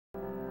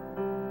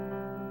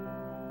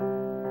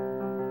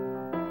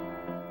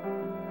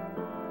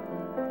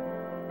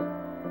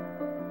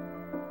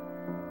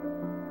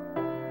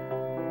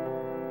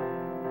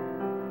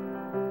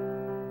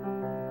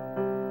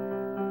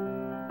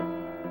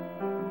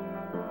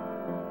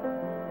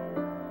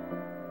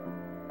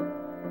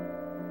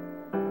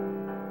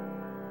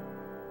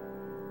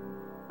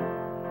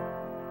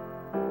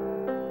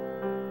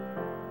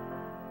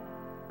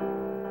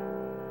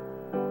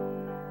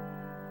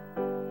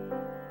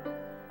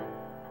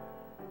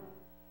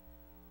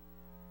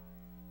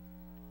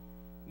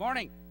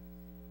morning.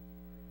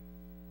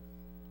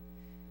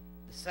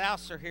 The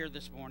Souths are here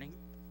this morning.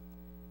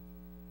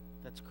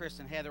 That's Chris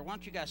and Heather. Why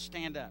don't you guys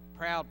stand up?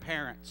 Proud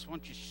parents. Why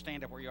don't you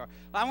stand up where you are?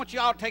 I want you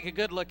all to take a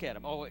good look at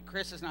them. Oh,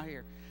 Chris is not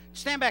here.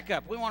 Stand back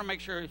up. We want to make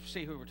sure we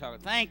see who we're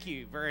talking. Thank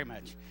you very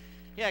much.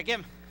 Yeah,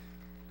 give them.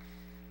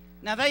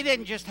 Now, they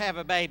didn't just have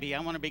a baby. I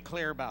want to be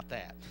clear about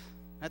that.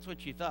 That's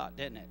what you thought,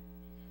 didn't it?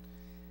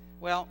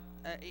 Well,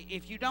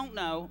 if you don't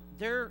know,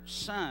 their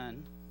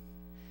son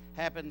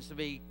happens to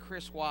be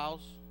Chris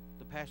Wiles,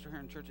 the pastor here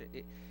in church.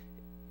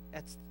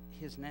 That's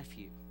his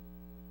nephew.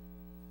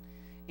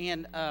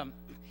 And an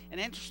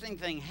interesting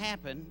thing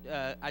happened.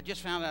 I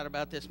just found out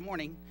about this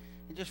morning.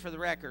 And just for the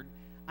record,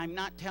 I'm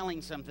not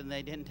telling something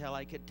they didn't tell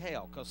I could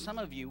tell, because some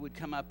of you would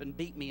come up and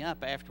beat me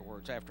up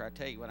afterwards after I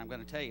tell you what I'm going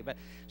to tell you. But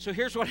so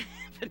here's what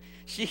happened.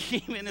 She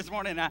came in this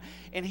morning,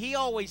 and he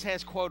always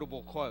has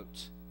quotable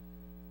quotes.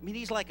 I mean,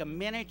 he's like a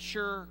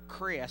miniature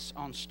Chris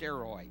on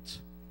steroids.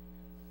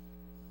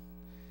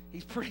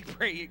 He's a pretty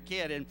brilliant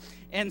kid.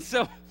 And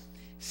so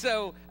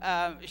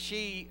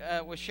she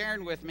was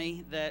sharing with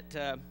me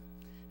that,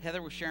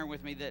 Heather was sharing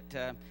with me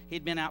that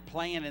he'd been out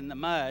playing in the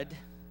mud,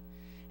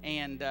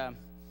 and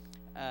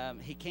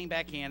he came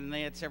back in, and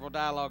they had several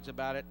dialogues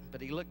about it,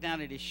 but he looked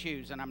down at his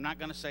shoes, and I'm not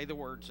going to say the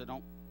words, so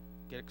don't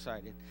get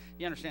excited.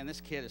 You understand,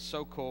 this kid is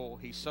so cool.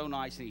 He's so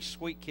nice, and he's a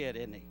sweet kid,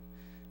 isn't he?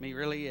 I mean, he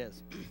really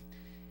is.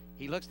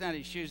 He looks down at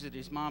his shoes at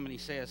his mom, and he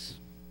says,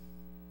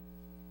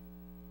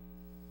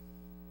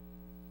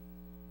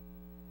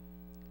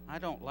 "I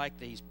don't like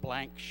these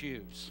blank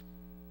shoes."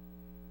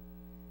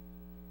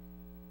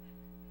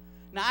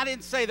 Now, I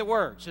didn't say the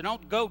words, so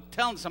don't go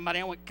telling somebody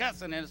I went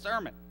cussing in a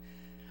sermon.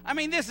 I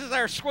mean, this is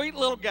our sweet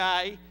little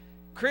guy,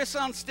 Chris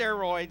on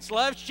steroids,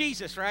 loves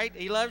Jesus, right?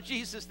 He loves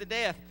Jesus to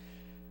death.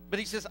 But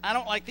he says, "I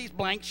don't like these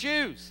blank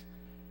shoes."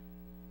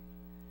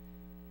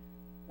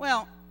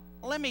 Well,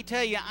 let me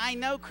tell you, I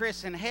know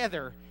Chris and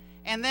Heather,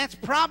 and that's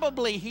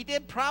probably, he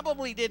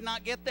probably did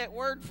not get that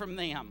word from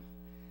them.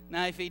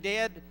 Now, if he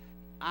did,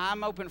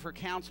 I'm open for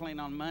counseling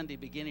on Monday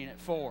beginning at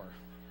 4.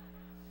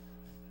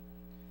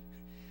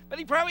 But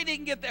he probably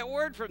didn't get that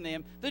word from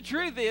them. The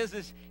truth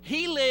is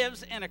he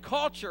lives in a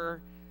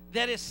culture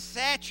that is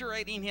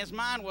saturating his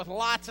mind with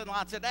lots and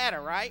lots of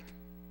data, right?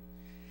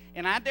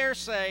 And I dare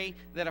say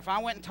that if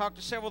I went and talked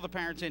to several of the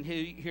parents in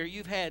here,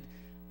 you've had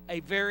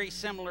a very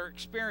similar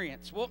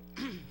experience. Well,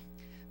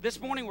 this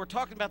morning we're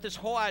talking about this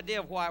whole idea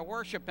of why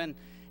worship.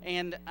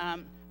 And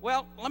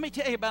well, let me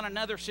tell you about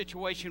another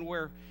situation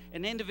where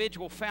an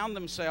individual found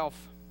themselves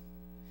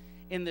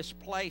in this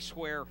place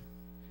where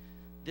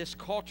this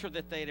culture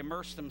that they'd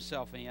immersed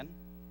themselves in,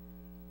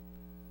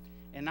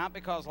 and not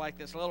because, like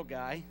this little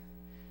guy,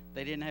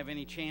 they didn't have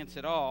any chance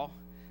at all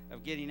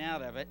of getting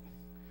out of it,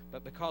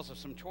 but because of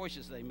some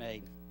choices they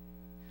made.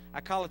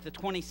 I call it the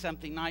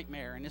 20-something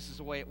nightmare, and this is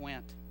the way it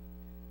went.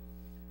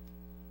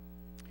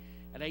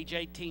 At age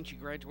 18, she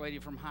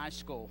graduated from high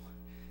school.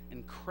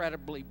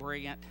 Incredibly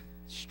brilliant,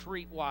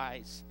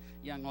 streetwise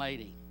young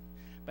lady.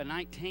 By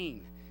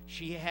 19,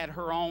 she had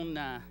her own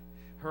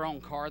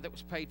car that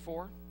was paid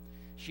for.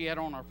 She had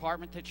her own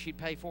apartment that she'd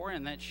pay for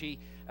and that she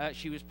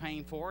was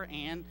paying for,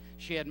 and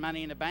she had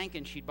money in the bank,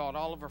 and she'd bought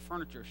all of her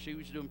furniture. She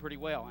was doing pretty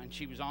well, and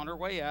she was on her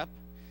way up,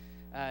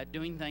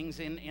 doing things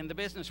in the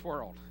business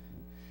world.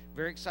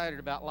 Very excited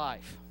about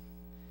life.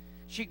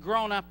 She'd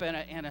grown up in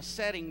a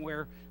setting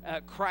where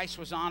Christ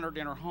was honored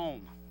in her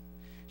home.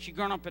 She'd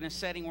grown up in a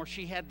setting where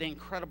she had the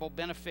incredible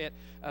benefit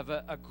of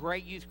a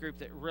great youth group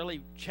that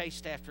really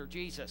chased after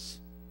Jesus.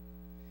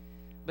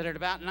 But at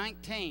about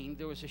 19,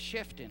 there was a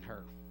shift in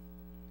her.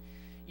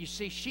 You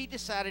see, she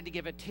decided to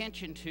give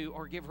attention to,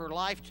 or give her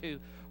life to,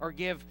 or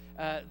give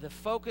the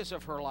focus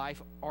of her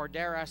life, or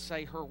dare I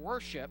say her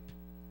worship,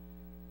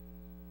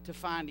 to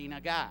finding a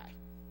guy.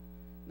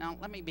 Now,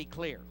 let me be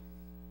clear.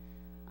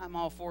 I'm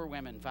all for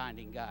women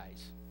finding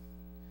guys.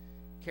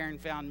 Karen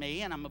found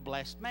me, and I'm a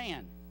blessed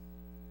man.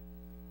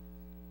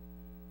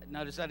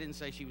 Notice I didn't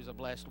say she was a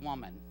blessed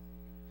woman.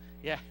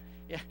 Yeah,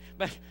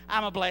 but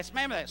I'm a blessed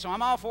man with that. So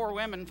I'm all for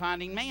women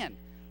finding men.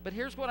 But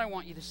here's what I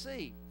want you to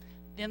see.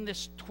 In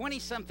this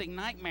 20-something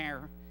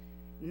nightmare,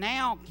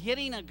 now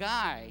getting a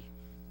guy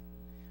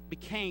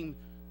became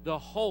the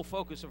whole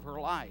focus of her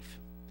life.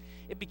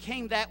 It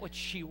became that which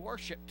she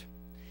worshiped.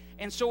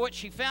 And so what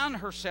she found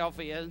herself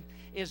in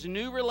is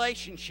new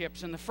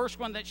relationships. And the first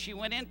one that she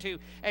went into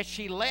as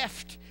she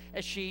left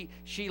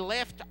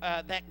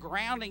that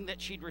grounding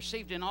that she'd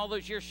received in all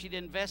those years she'd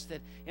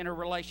invested in her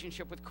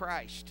relationship with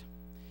Christ,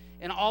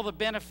 and all the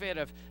benefit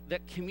of the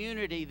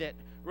community that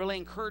really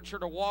encouraged her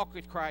to walk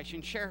with Christ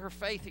and share her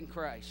faith in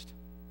Christ.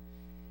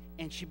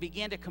 And she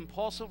began to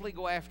compulsively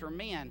go after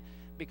men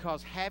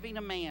because having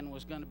a man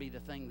was going to be the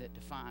thing that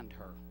defined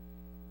her.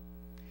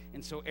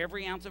 And so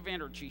every ounce of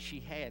energy she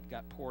had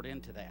got poured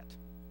into that.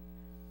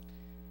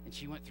 And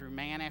she went through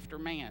man after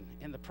man.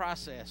 In the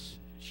process,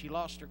 she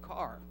lost her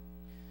car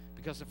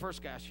because the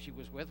first guy she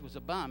was with was a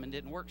bum and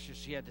didn't work, so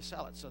she had to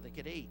sell it so they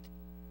could eat.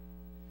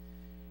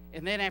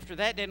 And then after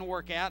that didn't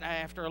work out,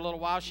 after a little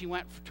while, she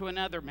went to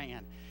another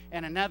man,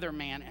 and another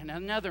man, and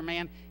another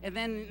man, and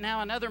then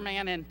now another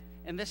man,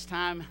 and this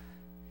time,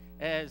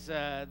 as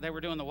they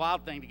were doing the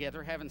wild thing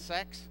together, having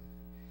sex,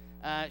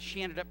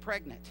 she ended up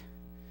pregnant.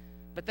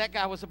 But that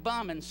guy was a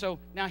bum, and so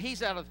now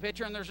he's out of the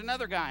picture, and there's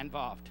another guy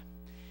involved.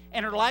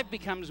 And her life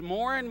becomes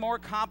more and more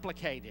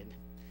complicated,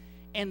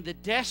 and the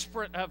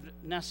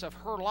desperateness of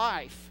her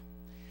life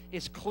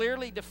is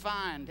clearly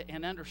defined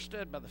and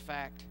understood by the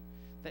fact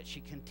that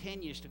she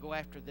continues to go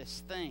after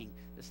this thing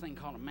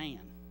called a man,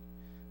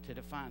 to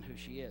define who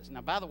she is.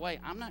 Now, by the way,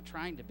 I'm not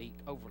trying to be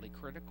overly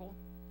critical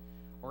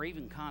or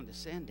even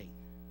condescending.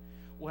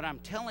 What I'm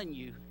telling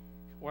you,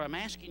 what I'm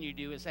asking you to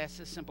do is ask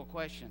this simple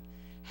question.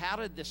 How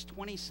did this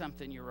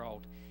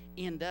 20-something-year-old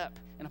end up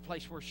in a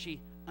place where she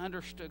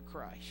understood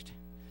Christ?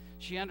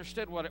 She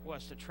understood what it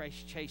was to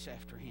chase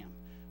after him.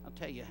 I'll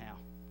tell you how.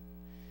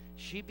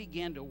 She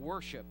began to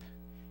worship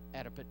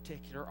at a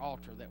particular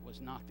altar that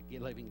was not the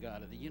living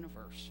God of the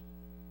universe.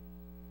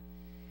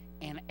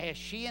 And as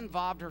she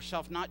involved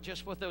herself not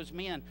just with those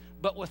men,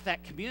 but with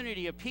that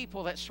community of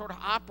people that sort of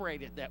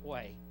operated that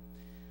way,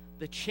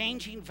 the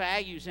changing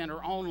values in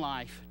her own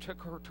life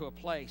took her to a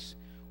place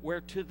where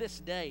to this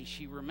day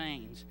she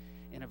remains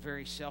in a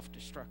very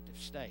self-destructive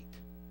state.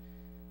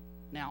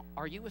 Now,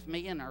 are you with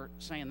me and are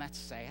saying that's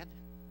sad?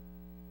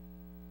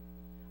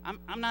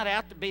 I'm not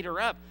out to beat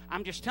her up.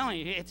 I'm just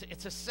telling you,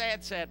 it's a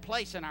sad, sad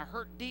place, and I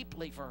hurt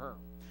deeply for her.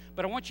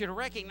 But I want you to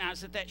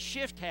recognize that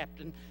shift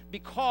happened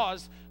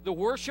because the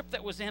worship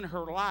that was in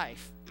her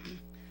life,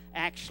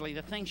 actually,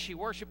 the things she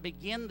worshiped,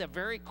 began the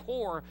very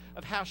core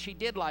of how she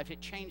did life. It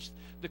changed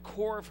the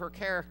core of her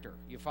character.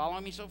 You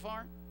following me so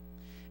far?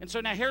 And so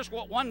now here's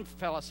what one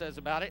fella says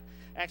about it.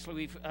 Actually,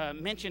 we've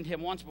mentioned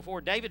him once before.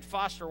 David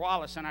Foster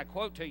Wallace, and I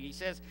quote to you, he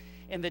says,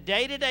 in the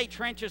day-to-day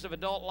trenches of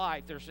adult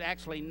life, there's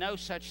actually no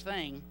such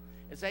thing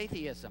as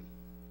atheism.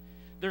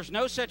 There's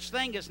no such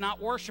thing as not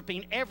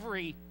worshiping.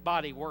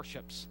 Everybody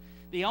worships.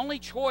 The only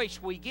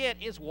choice we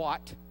get is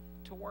what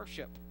to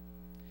worship.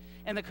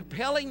 And the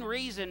compelling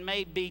reason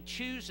may be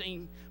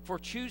choosing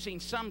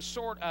some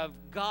sort of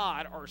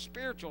God or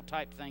spiritual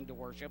type thing to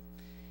worship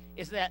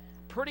is that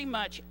pretty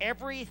much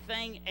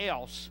everything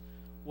else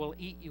will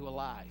eat you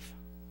alive.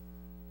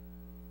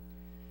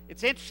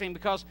 It's interesting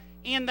because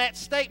in that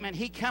statement,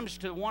 he comes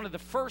to one of the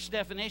first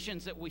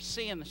definitions that we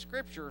see in the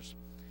scriptures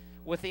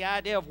with the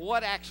idea of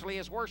what actually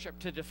is worship,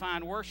 to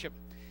define worship.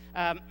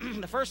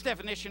 The first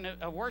definition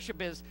of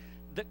worship is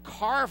the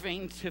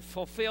carving to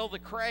fulfill the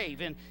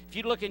crave. And if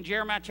you look in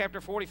Jeremiah chapter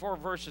 44,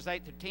 verses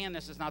 8 through 10,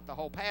 this is not the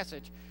whole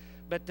passage,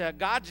 but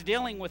God's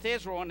dealing with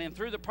Israel, and then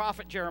through the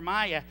prophet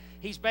Jeremiah,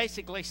 he's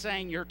basically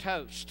saying, you're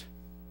toast.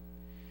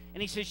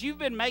 And he says, you've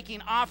been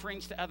making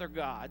offerings to other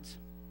gods,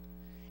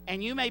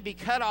 and you may be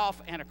cut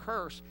off and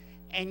accursed,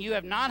 and you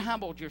have not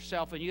humbled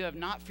yourself, and you have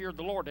not feared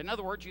the Lord. In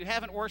other words, you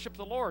haven't worshiped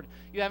the Lord.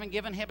 You haven't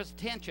given him his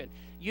attention.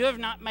 You have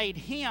not made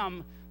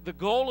him the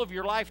goal of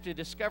your life, to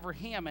discover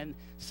him and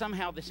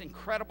somehow this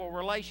incredible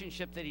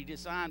relationship that he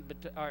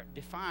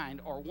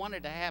defined or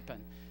wanted to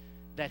happen,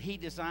 that he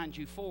designed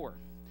you for.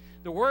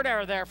 The word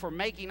there for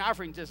making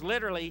offerings is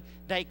literally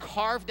they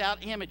carved out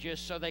images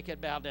so they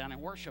could bow down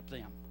and worship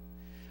them.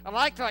 I'd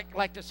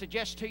like to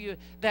suggest to you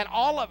that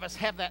all of us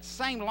have that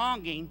same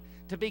longing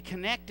to be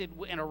connected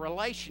in a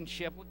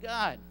relationship with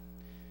God.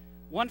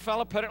 One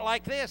fellow put it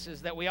like this,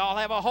 is that we all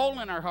have a hole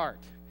in our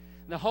heart.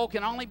 The hole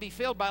can only be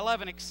filled by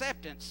love and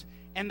acceptance,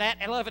 and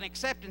that love and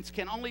acceptance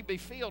can only be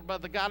filled by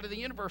the God of the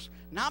universe,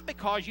 not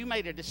because you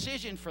made a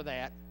decision for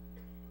that.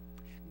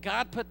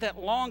 God put that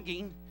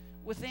longing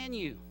within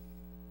you.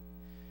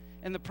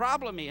 And the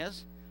problem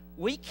is,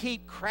 we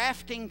keep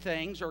crafting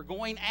things or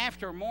going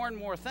after more and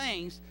more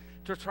things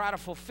to try to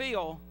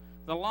fulfill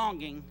the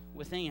longing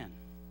within.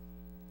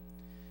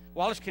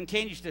 Wallace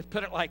continues to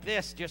put it like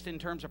this, just in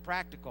terms of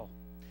practical.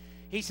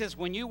 He says,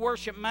 when you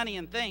worship money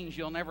and things,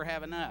 you'll never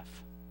have enough.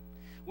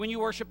 When you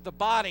worship the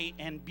body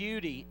and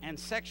beauty and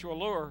sexual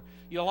lure,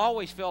 you'll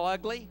always feel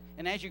ugly,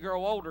 and as you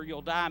grow older,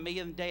 you'll die a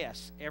million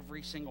deaths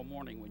every single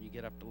morning when you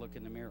get up to look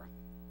in the mirror.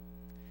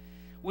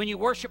 When you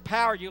worship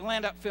power, you'll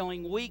end up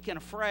feeling weak and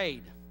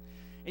afraid,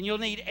 and you'll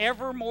need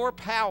ever more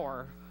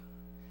power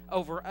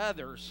over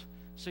others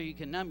so you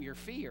can numb your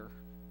fear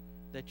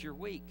that you're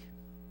weak.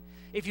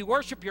 If you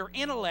worship your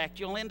intellect,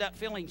 you'll end up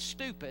feeling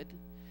stupid,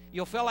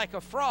 you'll feel like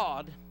a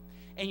fraud,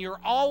 and you're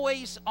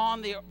always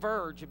on the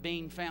verge of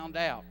being found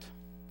out.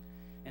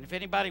 And if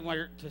anybody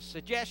were to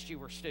suggest you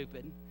were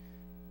stupid,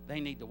 they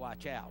need to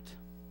watch out.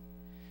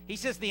 He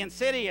says the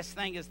insidious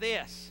thing is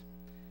this,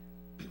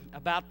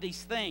 about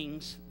these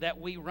things that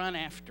we run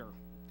after,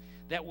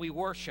 that we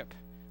worship,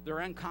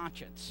 they're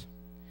unconscious.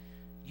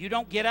 You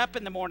don't get up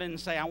in the morning and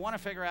say, I want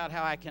to figure out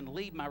how I can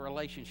lead my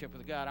relationship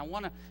with God. I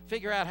want to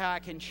figure out how I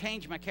can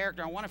change my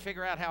character. I want to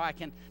figure out how I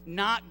can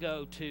not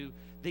go to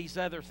these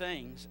other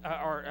things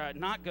or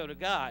not go to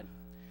God.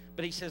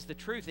 But he says the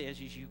truth is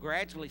you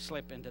gradually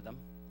slip into them.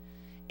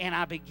 And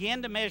I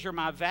begin to measure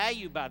my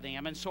value by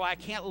them. And so I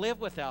can't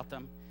live without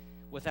them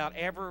without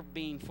ever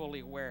being fully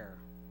aware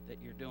that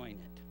you're doing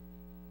it.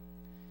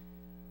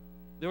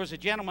 There was a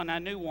gentleman I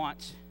knew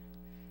once,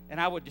 and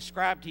I would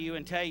describe to you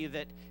and tell you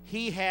that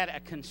he had a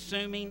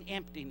consuming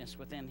emptiness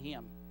within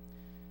him.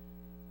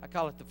 I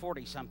call it the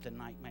 40-something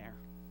nightmare.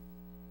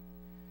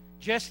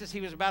 Just as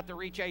he was about to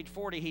reach age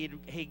 40,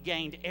 he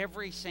gained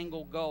every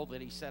single goal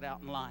that he set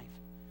out in life.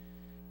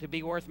 To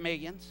be worth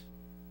millions,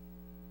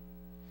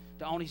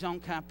 to own his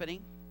own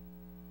company,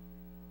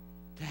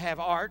 to have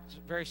art,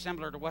 very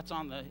similar to what's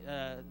on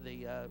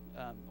the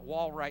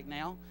wall right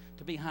now,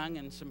 to be hung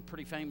in some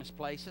pretty famous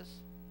places,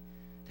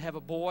 to have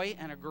a boy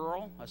and a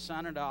girl, a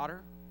son and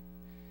daughter,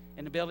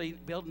 and to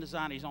build and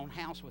design his own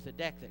house with a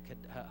deck that could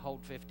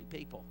hold 50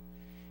 people.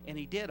 And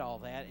he did all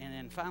that, and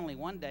then finally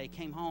one day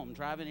came home,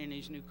 driving in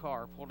his new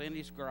car, pulled in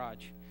his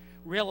garage,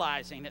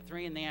 realizing at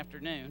 3 in the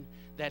afternoon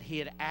that he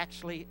had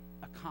actually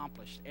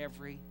accomplished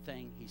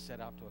everything he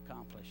set out to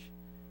accomplish.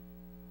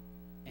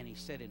 And he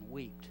sat and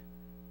wept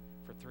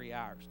for 3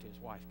 hours till his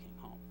wife came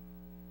home.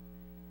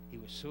 He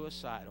was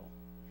suicidal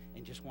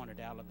and just wanted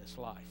out of this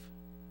life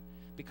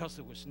because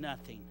there was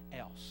nothing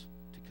else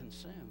to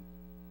consume.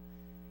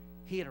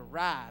 He had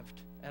arrived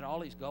at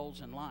all his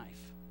goals in life,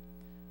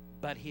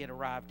 but he had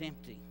arrived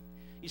empty.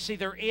 You see,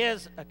 there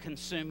is a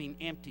consuming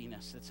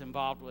emptiness that's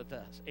involved with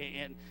us,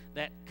 and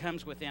that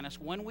comes within us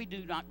when we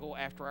do not go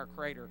after our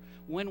Creator,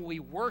 when we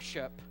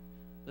worship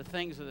the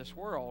things of this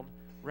world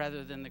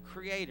rather than the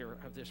Creator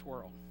of this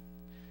world.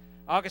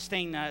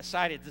 Augustine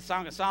cited the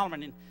Song of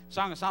Solomon. In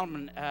Song of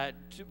Solomon,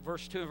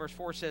 verse 2 and verse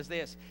 4 says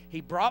this: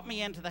 He brought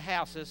me into the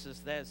house. This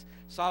is as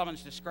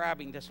Solomon's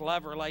describing this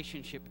love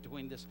relationship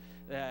between this,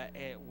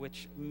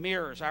 which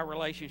mirrors our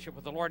relationship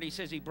with the Lord. He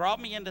says, He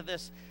brought me into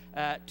this,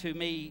 to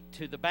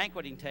the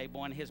banqueting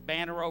table, and His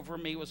banner over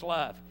me was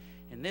love.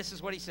 And this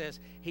is what He says: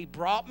 He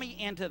brought me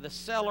into the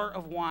cellar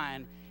of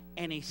wine,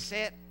 and He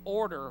set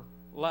order,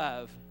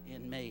 love,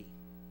 in me.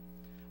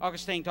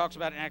 Augustine talks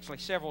about it, and actually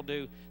several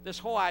do, this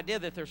whole idea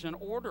that there's an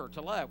order to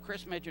love.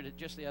 Chris mentioned it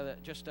just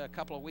a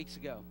couple of weeks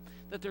ago,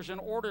 that there's an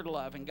order to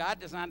love, and God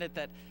designed it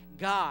that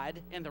God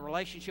and the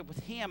relationship with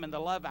Him and the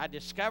love I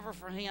discover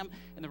from Him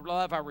and the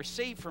love I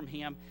receive from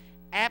Him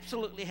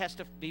absolutely has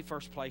to be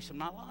first place in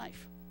my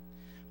life.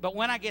 But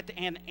when I get to,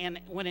 and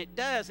when it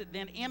does, it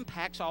then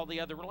impacts all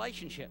the other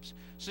relationships.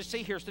 So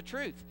see, here's the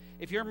truth.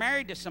 If you're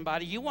married to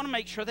somebody, you want to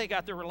make sure they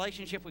got their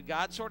relationship with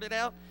God sorted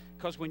out,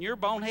 because when you're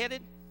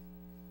boneheaded,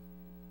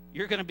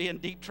 you're going to be in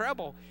deep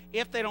trouble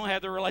if they don't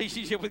have the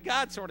relationship with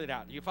God sorted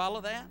out. Do you follow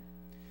that?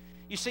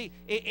 You see,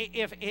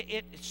 if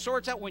it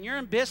sorts out when you're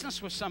in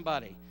business with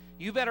somebody,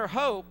 you better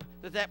hope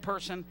that that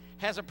person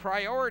has a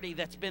priority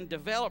that's been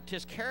developed,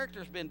 his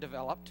character's been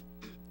developed,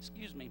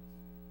 excuse me,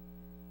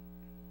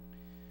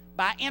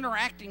 by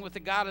interacting with the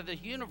God of the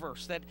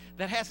universe that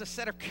has a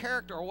set of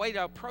character, a way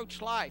to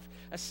approach life,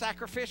 a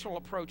sacrificial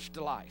approach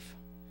to life.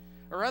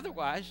 Or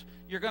otherwise,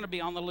 you're going to be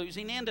on the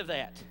losing end of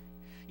that.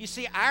 You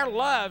see, our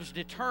loves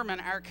determine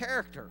our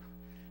character.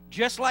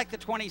 Just like the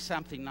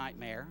 20-something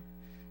nightmare,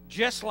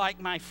 just like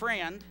my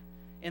friend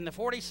in the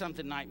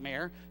 40-something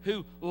nightmare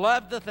who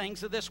loved the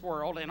things of this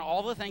world and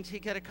all the things he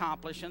could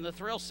accomplish and the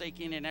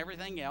thrill-seeking and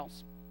everything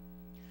else.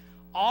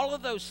 All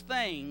of those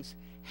things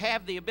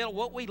have the ability,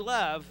 what we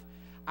love,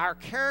 our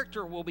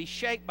character will be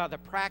shaped by the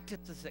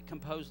practices that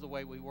compose the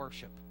way we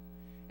worship,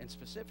 and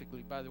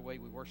specifically by the way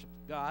we worship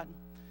God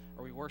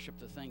or we worship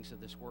the things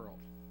of this world.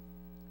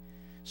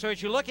 So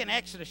as you look in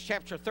Exodus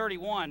chapter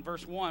 31,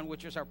 verse 1,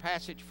 which is our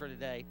passage for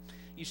today,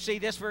 you see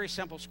this very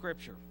simple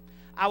scripture.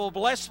 I will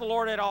bless the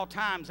Lord at all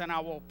times, and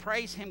I will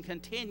praise Him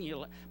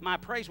continually. My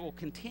praise will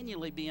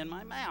continually be in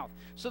my mouth.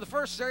 So the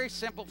first very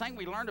simple thing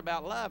we learned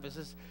about love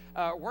is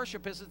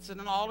worship is it's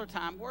an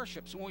all-the-time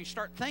worship. So when we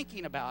start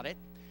thinking about it,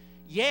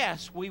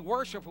 yes, we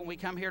worship when we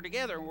come here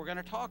together, and we're going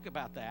to talk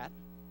about that.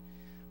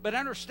 But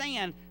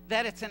understand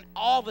that it's an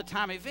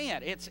all-the-time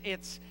event.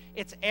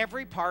 It's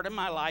every part of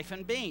my life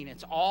and being.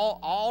 It's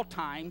all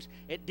times.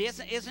 It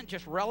isn't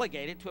just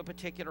relegated to a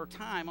particular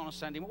time on a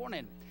Sunday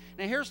morning.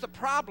 Now, here's the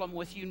problem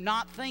with you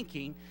not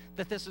thinking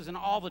that this is an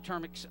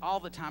all-the-time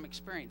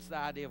experience, the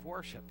idea of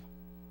worship.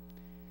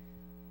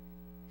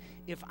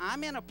 If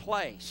I'm in a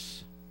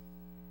place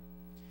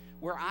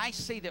where I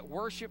see that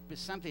worship is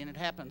something that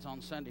happens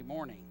on Sunday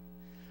morning,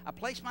 I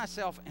place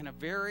myself in a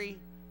very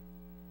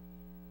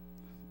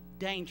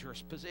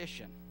dangerous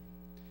position.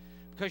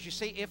 Because you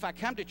see, if I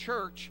come to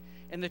church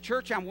and the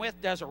church I'm with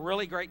does a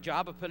really great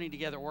job of putting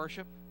together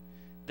worship,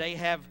 they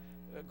have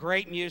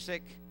great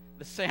music,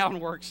 the sound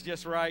works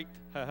just right,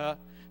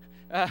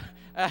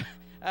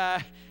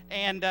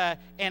 and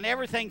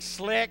everything's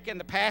slick, and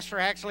the pastor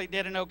actually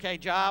did an okay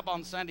job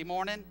on Sunday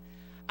morning,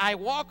 I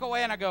walk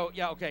away and I go,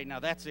 yeah, okay,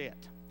 now that's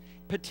it.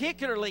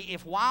 Particularly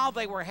if while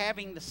they were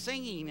having the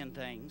singing and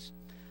things,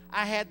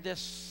 I had this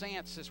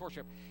sense, this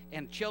worship,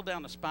 and chill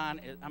down the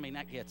spine. I mean,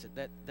 that gets it.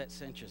 That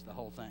cinches the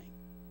whole thing.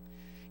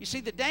 You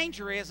see, the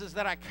danger is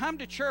that I come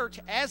to church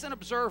as an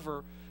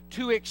observer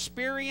to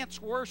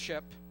experience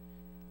worship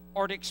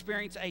or to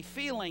experience a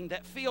feeling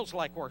that feels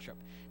like worship.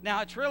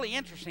 Now, it's really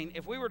interesting.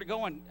 If we were to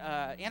go and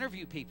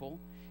interview people,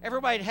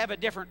 everybody would have a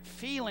different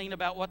feeling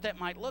about what that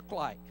might look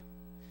like.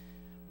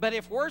 But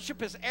if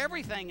worship is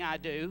everything I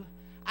do,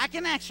 I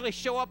can actually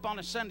show up on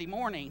a Sunday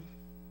morning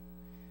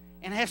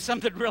and have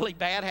something really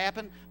bad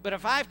happen. But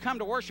if I've come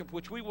to worship,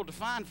 which we will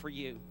define for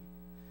you,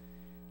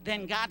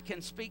 then God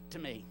can speak to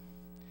me.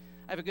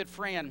 I have a good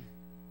friend,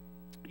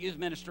 youth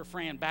minister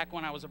friend, back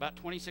when I was about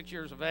 26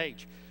 years of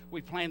age.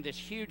 We planned this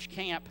huge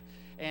camp,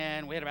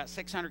 and we had about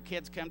 600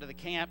 kids come to the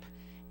camp,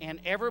 and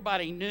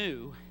everybody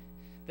knew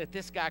that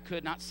this guy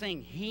could not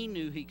sing. He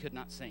knew he could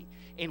not sing.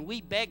 And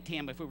we begged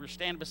him, if we were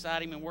standing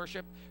beside him in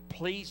worship,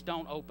 please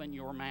don't open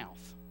your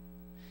mouth.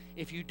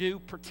 If you do,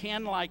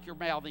 pretend like you're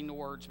mouthing the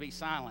words, be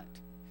silent.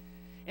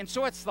 And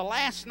so it's the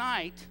last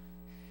night,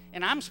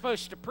 and I'm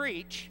supposed to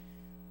preach,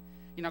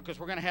 because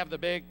we're going to have the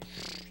big,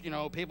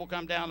 people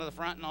come down to the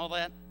front and all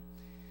that.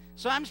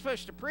 So I'm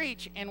supposed to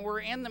preach, and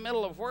we're in the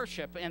middle of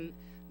worship. And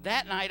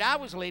that night I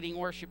was leading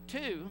worship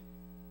too.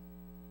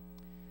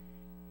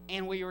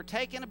 And we were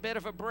taking a bit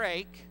of a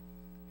break,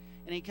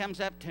 and he comes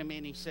up to me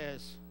and he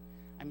says,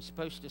 I'm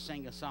supposed to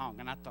sing a song.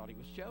 And I thought he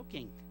was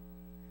joking,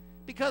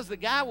 because the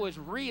guy was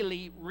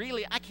really,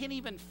 I can't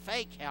even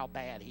fake how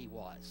bad he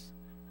was.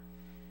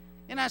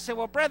 And I said,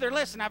 well, brother,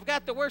 listen, I've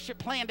got the worship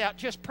planned out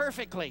just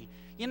perfectly.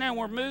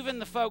 We're moving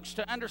the folks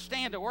to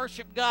understand, to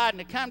worship God and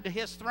to come to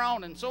his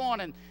throne and so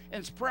on, and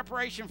it's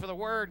preparation for the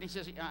word. And he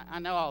says, I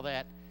know all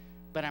that,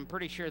 but I'm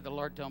pretty sure the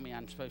Lord told me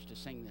I'm supposed to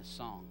sing this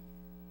song.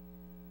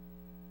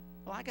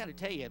 Well, I got to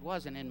tell you, it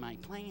wasn't in my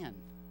plan.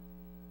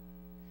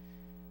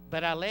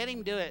 But I let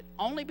him do it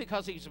only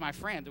because he was my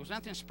friend. There was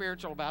nothing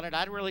spiritual about it.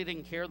 I really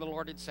didn't care. The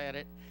Lord had said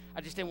it.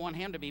 I just didn't want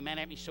him to be mad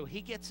at me. So he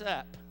gets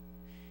up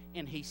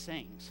and he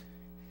sings.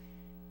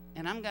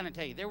 And I'm going to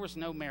tell you, there was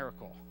no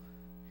miracle.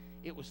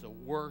 It was the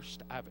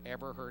worst I've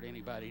ever heard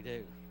anybody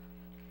do.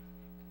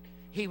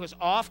 He was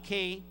off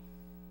key.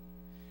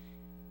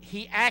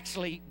 He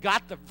actually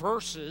got the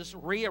verses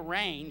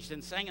rearranged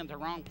and sang in the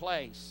wrong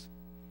place.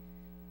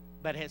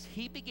 But as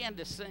he began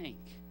to sing,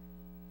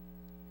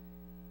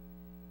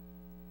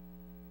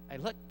 I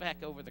looked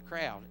back over the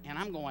crowd, and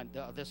I'm going,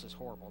 oh, this is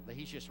horrible.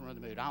 He's just ruined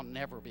the mood. I'll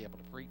never be able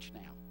to preach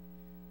now.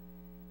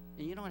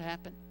 And you know what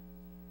happened?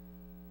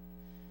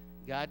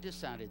 God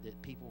decided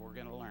that people were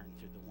going to learn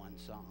through the one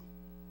song.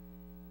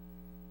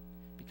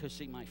 Because,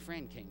 see, my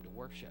friend came to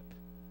worship.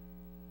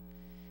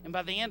 And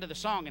by the end of the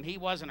song, and he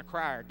wasn't a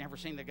crier, I'd never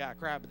seen the guy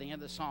cry, but by the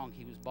end of the song,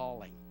 he was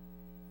bawling.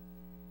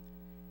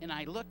 And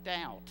I looked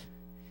out,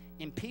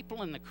 and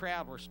people in the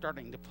crowd were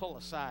starting to pull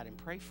aside and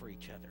pray for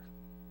each other.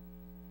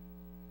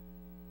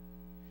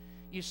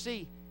 You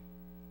see,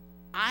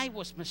 I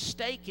was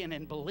mistaken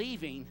in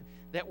believing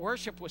that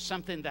worship was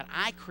something that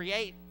I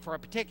create for a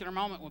particular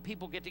moment when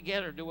people get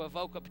together to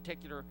evoke a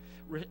particular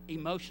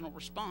emotional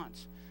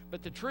response.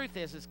 But the truth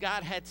is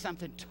God had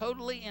something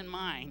totally in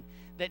mind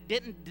that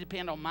didn't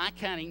depend on my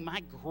cunning,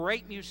 my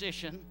great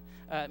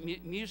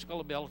musical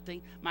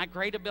ability, my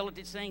great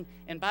ability to sing.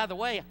 And by the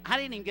way, I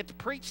didn't even get to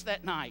preach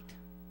that night,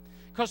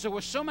 because there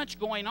was so much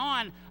going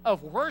on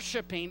of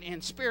worshiping in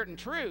spirit and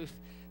truth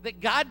that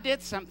God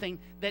did something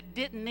that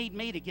didn't need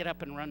me to get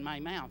up and run my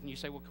mouth. And you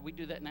say, well, could we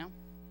do that now?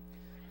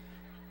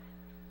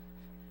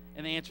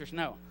 And the answer is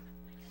no.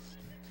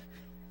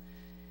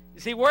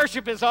 You see,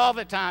 worship is all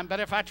the time, but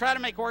if I try to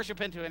make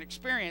worship into an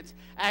experience,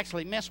 I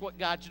actually miss what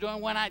God's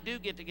doing when I do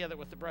get together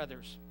with the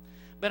brothers.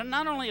 But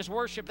not only is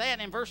worship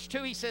that, in verse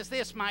 2 he says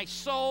this, my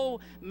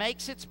soul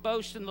makes its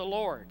boast in the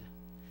Lord.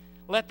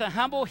 Let the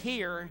humble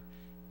hear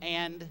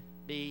and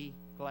be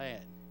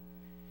glad.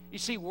 You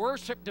see,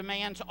 worship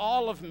demands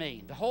all of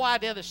me. The whole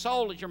idea of the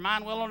soul is your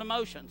mind, will, and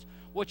emotions.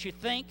 What you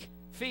think,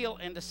 feel,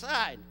 and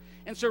decide.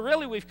 And so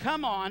really we've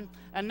come on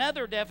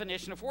another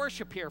definition of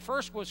worship here.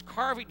 First was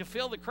carving to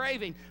fill the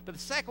craving, but the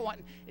second one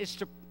is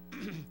to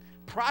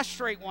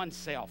prostrate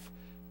oneself,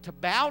 to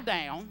bow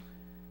down,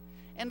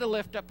 and to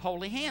lift up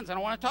holy hands. And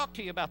I want to talk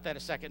to you about that a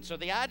second. So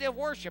the idea of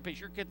worship is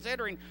you're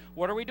considering,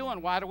 what are we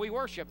doing? Why do we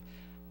worship?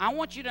 I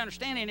want you to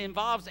understand it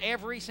involves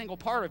every single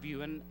part of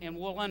you, and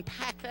we'll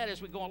unpack that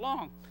as we go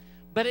along.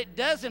 But it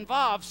does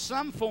involve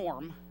some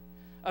form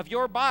of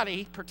your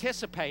body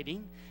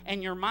participating,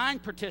 and your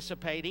mind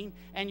participating,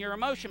 and your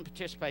emotion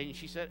participating.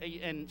 She said,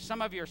 and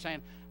some of you are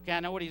saying, okay,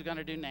 I know what he's going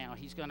to do now.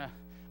 He's going to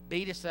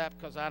beat us up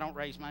because I don't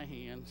raise my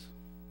hands.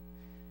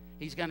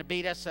 He's going to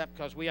beat us up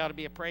because we ought to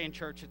be a praying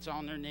church that's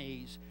on their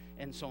knees,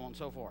 and so on and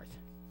so forth.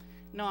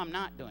 No, I'm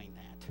not doing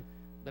that.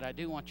 But I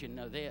do want you to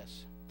know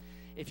this.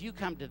 If you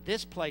come to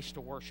this place to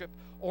worship,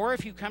 or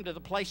if you come to the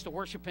place to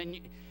worship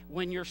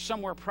when you're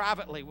somewhere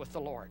privately with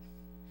the Lord,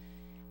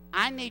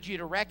 I need you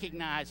to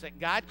recognize that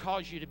God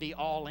calls you to be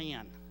all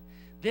in.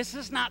 This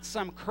is not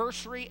some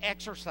cursory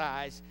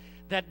exercise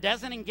that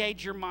doesn't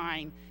engage your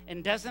mind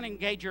and doesn't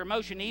engage your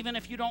emotion, even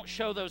if you don't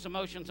show those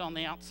emotions on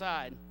the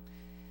outside.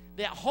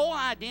 That whole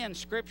idea in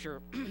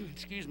Scripture,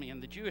 in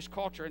the Jewish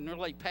culture, and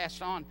really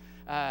passed on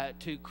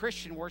to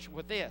Christian worship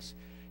with this.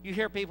 You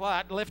hear people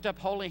lift up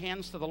holy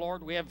hands to the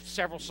Lord. We have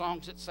several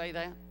songs that say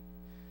that.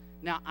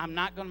 Now, I'm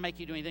not going to make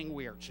you do anything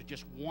weird, so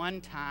just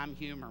one time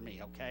humor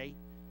me, okay?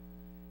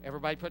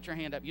 Everybody put your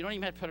hand up. You don't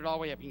even have to put it all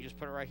the way up. You can just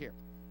put it right here.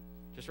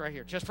 Just right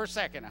here. Just for a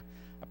second.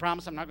 I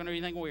promise I'm not going to do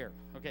anything weird.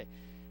 Okay.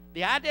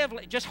 The idea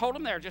of, just hold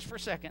them there just for a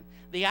second.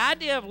 The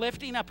idea of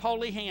lifting up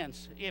holy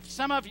hands, if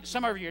some of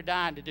you are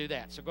dying to do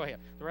that, so go ahead.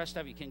 The rest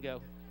of you can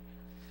go.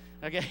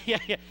 Okay,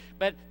 yeah.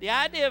 But the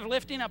idea of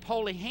lifting up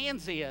holy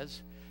hands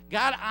is,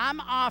 God, I'm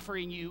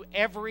offering you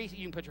you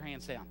can put your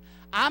hands down.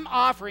 I'm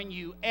offering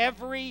you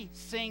every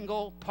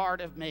single part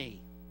of me.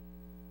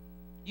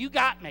 You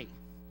got me.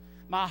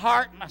 My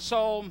heart, my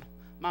soul,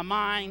 my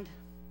mind,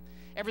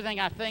 everything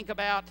I think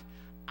about.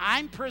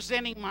 I'm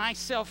presenting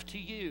myself to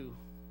you.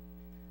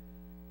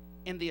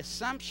 And the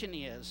assumption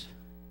is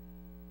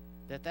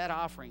that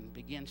offering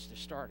begins to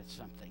start at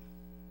something.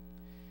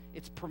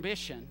 It's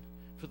permission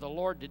for the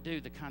Lord to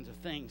do the kinds of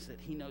things that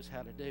he knows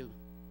how to do.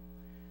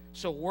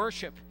 So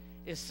worship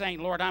is saying,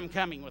 Lord, I'm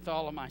coming with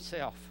all of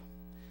myself.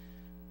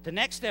 The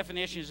next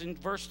definition is in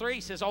verse 3.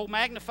 He says, oh,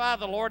 magnify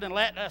the Lord and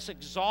let us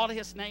exalt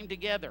his name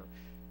together.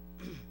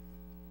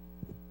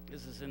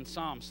 This is in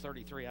Psalms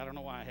 33. I don't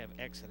know why I have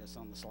Exodus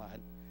on the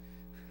slide.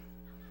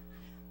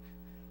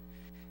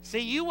 See,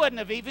 you wouldn't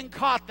have even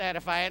caught that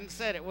if I hadn't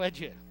said it, would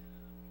you?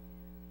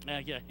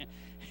 Yeah.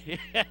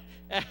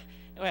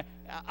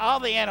 All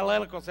the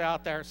analyticals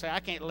out there say, I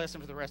can't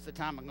listen for the rest of the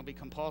time. I'm going to be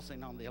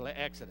compulsing on the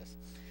Exodus.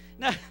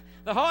 Now,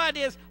 the whole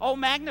idea is, oh,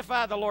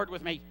 magnify the Lord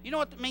with me. You know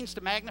what it means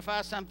to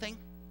magnify something?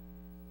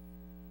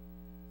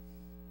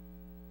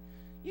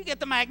 You get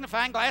the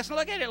magnifying glass and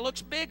look at it. It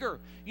looks bigger.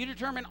 You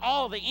determine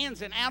all the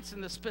ins and outs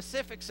and the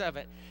specifics of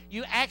it.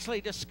 You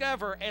actually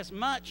discover as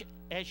much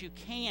as you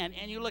can,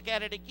 and you look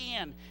at it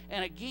again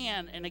and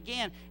again and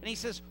again. And he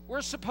says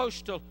we're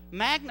supposed to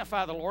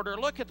magnify the Lord, or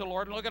look at the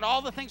Lord and look at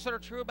all the things that are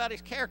true about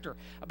his character,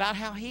 about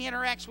how he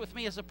interacts with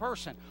me as a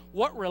person,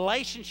 what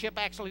relationship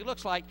actually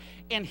looks like,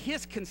 and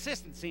his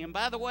consistency. And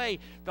by the way,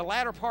 the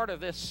latter part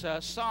of this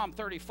Psalm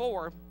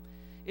 34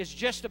 is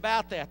just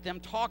about that, them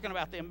talking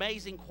about the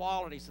amazing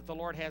qualities that the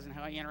Lord has and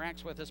how he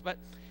interacts with us. But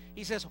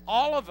he says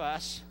all of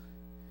us,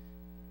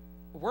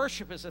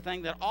 worship is a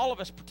thing that all of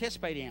us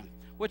participate in,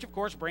 which of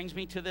course brings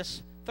me to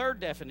this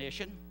third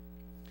definition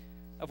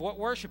of what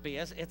worship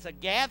is. It's a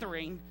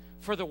gathering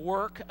for the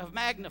work of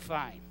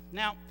magnifying.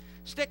 Now,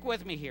 stick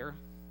with me here.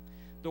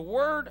 The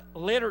word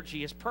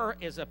liturgy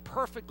is a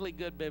perfectly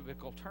good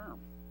biblical term.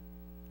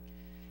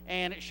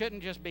 And it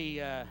shouldn't just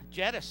be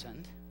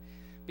jettisoned,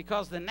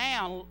 because the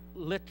noun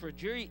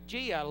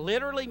liturgia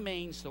literally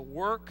means the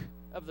work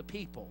of the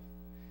people.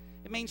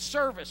 It means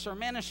service or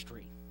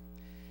ministry.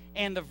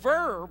 And the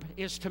verb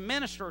is to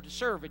minister or to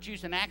serve. It's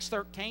used in Acts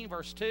 13,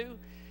 verse 2,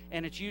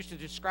 and it's used to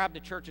describe the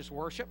church's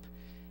worship.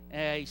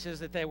 He says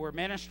that they were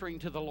ministering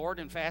to the Lord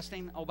and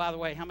fasting. Oh, by the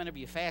way, how many of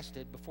you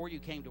fasted before you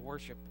came to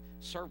worship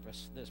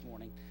service this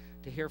morning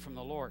to hear from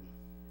the Lord?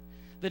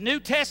 The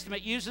New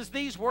Testament uses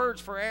these words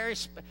for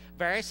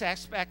various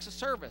aspects of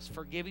service: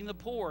 for giving the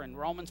poor in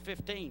Romans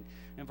 15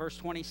 and verse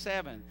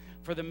 27,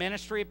 for the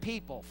ministry of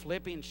people,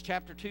 Philippians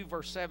chapter 2,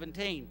 verse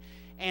 17,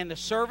 and the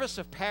service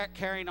of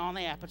carrying on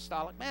the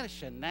apostolic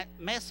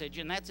message,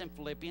 and that's in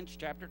Philippians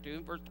chapter 2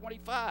 and verse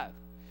 25.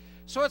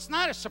 So it's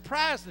not a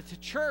surprise that the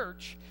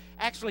church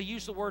actually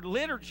used the word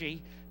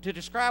liturgy to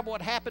describe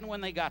what happened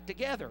when they got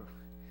together.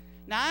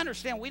 Now, I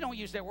understand we don't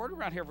use that word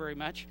around here very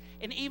much,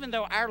 and even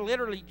though our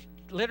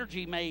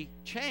liturgy may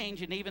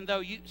change, and even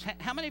though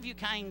how many of you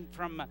came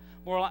from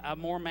a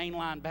more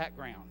mainline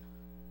background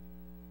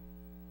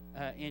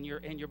in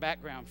your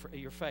background for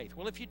your faith?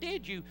 Well, if you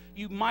did,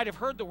 you might have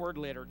heard the word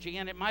liturgy,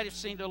 and it might have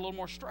seemed a little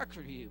more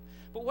structured to you.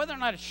 But whether or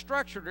not it's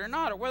structured or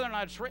not, or whether or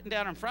not it's written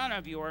down in front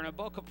of you or in a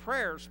book of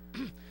prayers,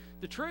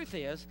 the truth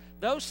is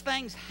those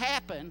things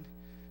happen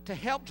to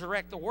help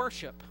direct the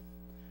worship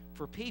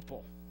for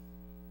people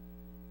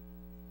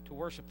to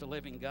worship the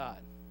living God.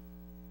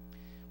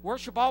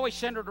 Worship always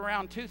centered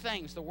around two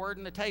things: the Word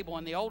and the table.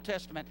 In the Old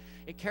Testament,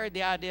 it carried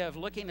the idea of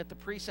looking at the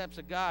precepts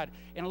of God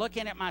and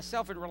looking at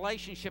myself in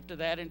relationship to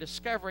that and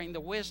discovering the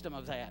wisdom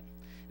of that.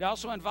 It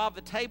also involved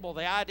the table,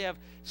 the idea of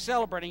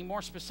celebrating,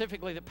 more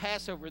specifically, the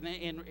Passover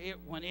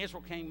when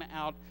Israel came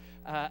out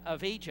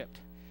of Egypt,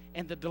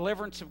 and the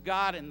deliverance of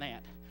God in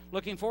that.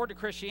 Looking forward to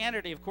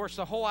Christianity, of course,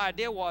 the whole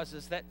idea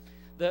is that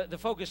the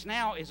focus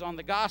now is on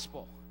the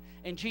gospel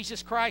and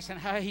Jesus Christ and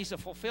how he's a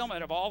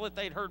fulfillment of all that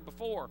they'd heard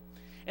before.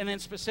 And then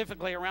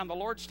specifically around the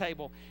Lord's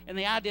table. And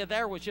the idea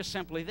there was just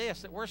simply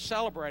this: that we're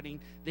celebrating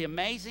the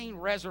amazing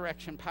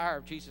resurrection power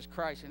of Jesus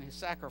Christ and his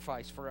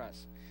sacrifice for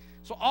us.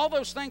 So all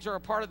those things are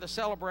a part of the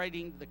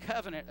celebrating the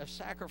covenant of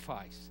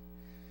sacrifice.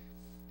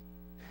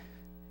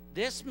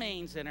 This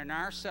means that in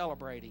our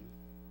celebrating,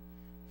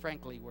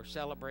 frankly, we're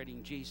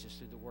celebrating Jesus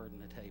through the Word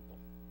and the table.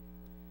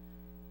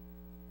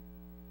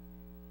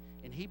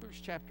 In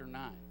Hebrews chapter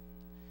 9,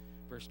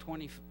 verse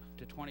 20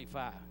 to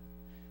 25,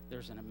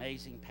 there's an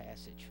amazing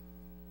passage.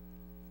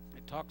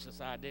 It talks this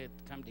idea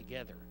to come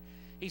together.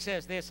 He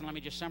says this, and let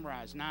me just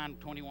summarize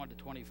 9:21 to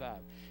 25.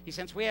 He says,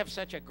 since we have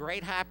such a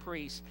great high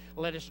priest,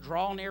 let us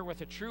draw near with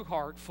a true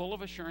heart, full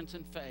of assurance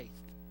and faith.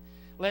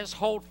 Let us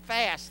hold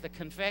fast the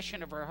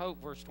confession of our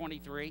hope, verse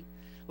 23.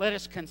 Let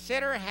us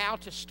consider how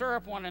to stir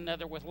up one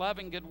another with love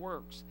and good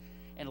works,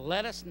 And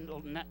let us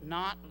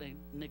not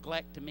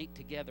neglect to meet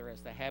together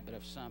as the habit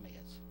of some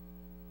is.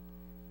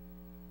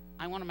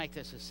 I want to make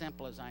this as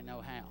simple as I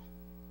know how.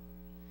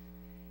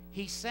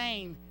 He's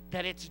saying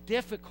that it's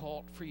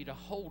difficult for you to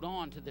hold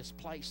on to this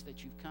place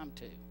that you've come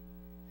to.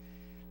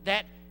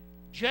 That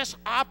just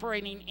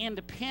operating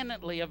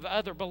independently of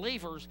other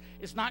believers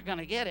is not going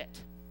to get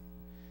it.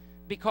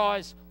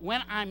 Because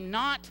when I'm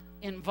not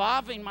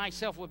involving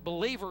myself with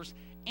believers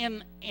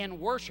in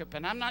worship,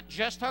 and I'm not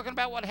just talking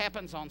about what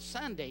happens on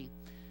Sunday,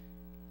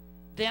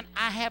 then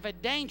I have a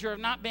danger of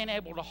not being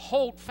able to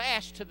hold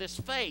fast to this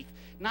faith.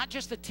 Not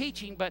just the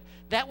teaching, but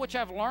that which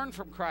I've learned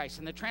from Christ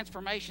and the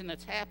transformation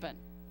that's happened.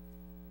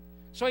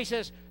 So he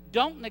says,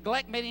 don't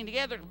neglect meeting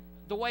together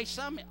the way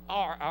some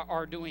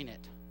are doing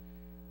it.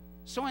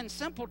 So in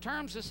simple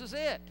terms, this is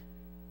it.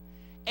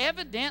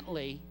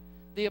 Evidently,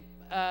 the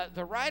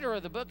writer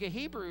of the book of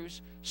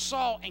Hebrews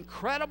saw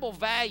incredible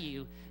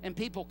value in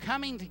people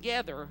coming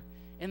together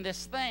in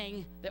this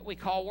thing that we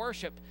call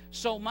worship.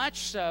 So much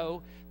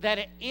so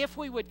that if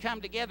we would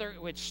come together,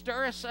 it would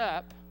stir us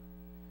up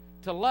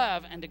to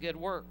love and to good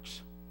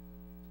works.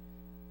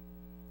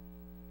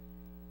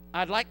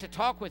 I'd like to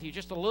talk with you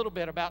just a little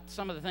bit about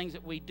some of the things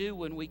that we do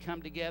when we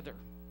come together.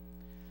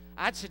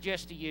 I'd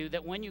suggest to you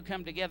that when you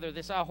come together,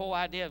 this whole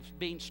idea of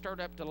being stirred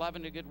up to love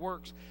and to good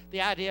works, the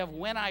idea of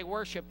when I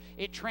worship,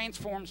 it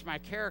transforms my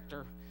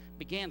character,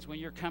 begins when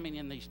you're coming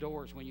in these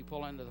doors, when you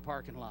pull into the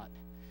parking lot.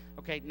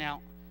 Okay,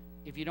 now,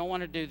 if you don't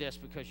want to do this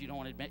because you don't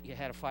want to admit you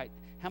had a fight,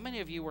 how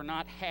many of you were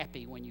not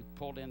happy when you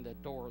pulled in the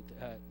door,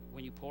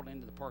 when you pulled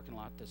into the parking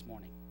lot this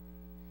morning?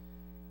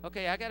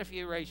 Okay, I got a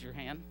few. Raise your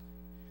hand.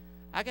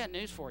 I got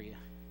news for you.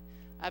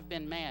 I've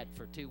been mad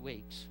for 2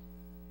 weeks.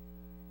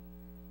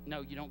 No,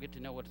 you don't get to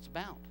know what it's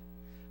about.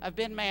 I've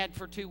been mad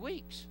for 2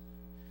 weeks.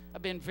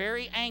 I've been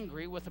very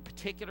angry with a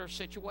particular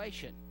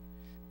situation.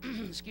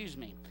 Excuse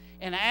me.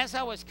 And as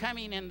I was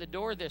coming in the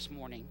door this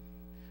morning,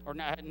 or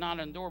not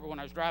in the door, but when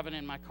I was driving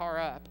in my car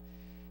up,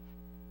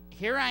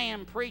 here I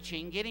am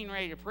preaching, getting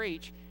ready to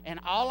preach, and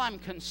all I'm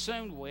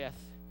consumed with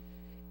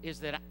is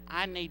that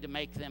I need to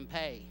make them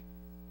pay.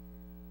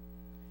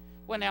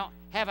 Well, now,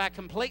 have I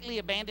completely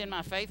abandoned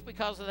my faith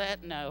because of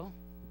that? No.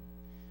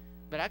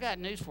 But I got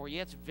news for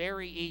you. It's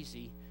very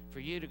easy for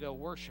you to go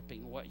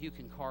worshiping what you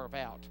can carve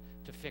out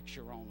to fix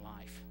your own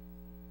life.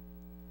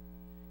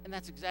 And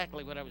that's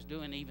exactly what I was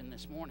doing even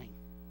this morning.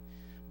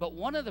 But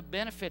one of the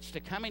benefits to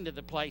coming to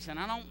the place, and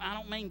I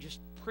don't mean just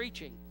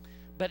preaching,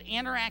 but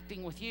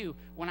interacting with you.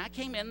 When I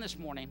came in this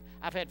morning,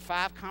 I've had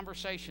 5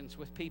 conversations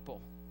with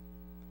people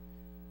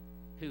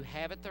who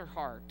have at their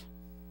heart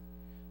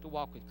to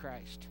walk with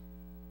Christ,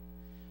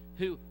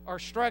 who are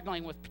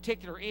struggling with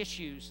particular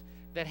issues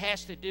that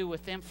has to do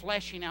with them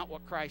fleshing out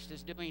what Christ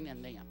is doing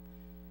in them.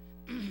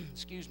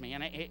 Excuse me.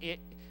 And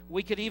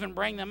we could even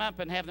bring them up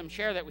and have them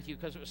share that with you,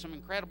 because it was some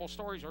incredible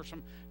stories or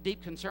some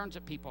deep concerns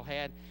that people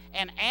had.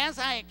 And as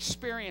I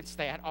experienced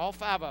that, all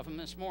 5 of them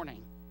this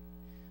morning,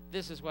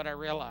 this is what I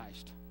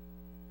realized.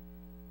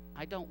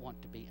 I don't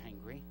want to be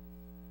angry.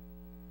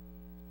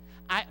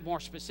 More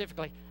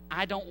specifically,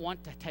 I don't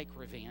want to take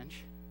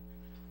revenge.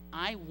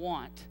 I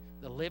want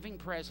the living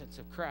presence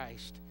of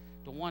Christ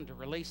to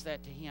release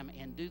that to him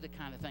and do the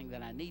kind of thing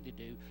that I need to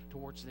do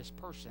towards this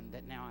person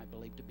that now I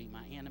believe to be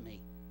my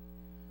enemy.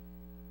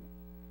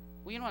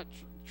 Well, you know what?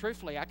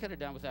 Truthfully, I could have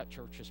done without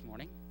church this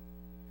morning.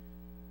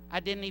 I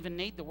didn't even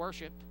need the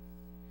worship.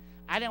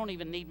 I don't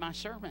even need my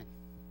sermon,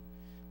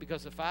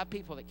 because the 5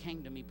 people that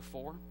came to me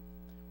before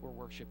were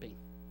worshiping.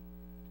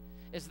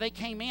 As they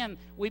came in,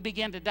 we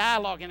began to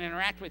dialogue and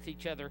interact with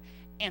each other,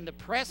 and the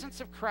presence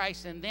of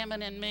Christ in them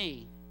and in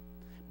me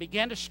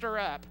began to stir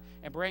up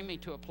and bring me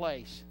to a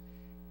place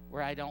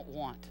where I don't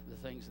want the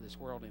things of this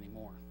world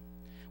anymore.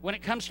 When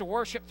it comes to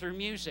worship through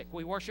music,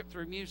 we worship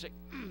through music.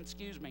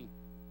 Excuse me.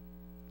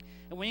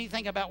 And when you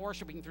think about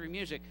worshiping through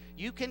music,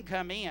 you can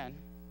come in,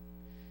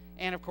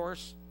 and of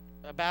course,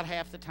 about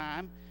half the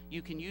time,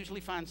 you can usually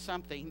find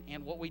something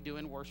in what we do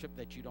in worship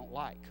that you don't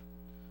like,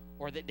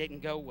 or that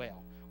didn't go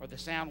well, or the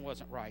sound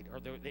wasn't right,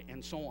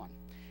 and so on.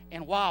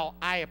 And while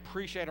I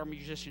appreciate our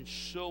musicians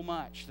so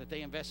much that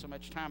they invest so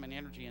much time and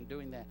energy in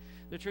doing that,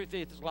 the truth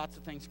is lots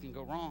of things can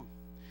go wrong.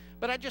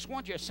 But I just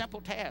want you a simple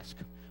task.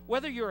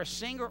 Whether you're a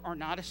singer or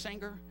not a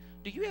singer,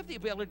 do you have the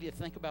ability to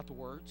think about the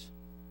words?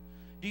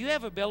 Do you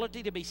have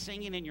ability to be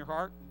singing in your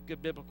heart,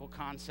 good biblical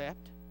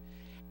concept,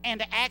 and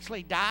to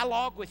actually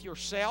dialogue with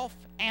yourself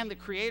and the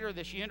creator of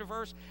this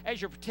universe as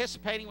you're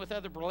participating with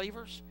other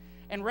believers,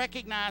 and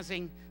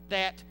recognizing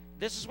that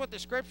this is what the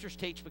scriptures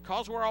teach?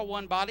 Because we're all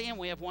one body and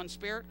we have one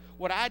spirit,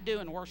 what I do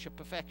in worship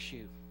affects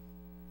you.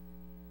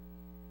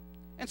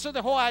 And so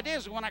the whole idea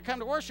is when I come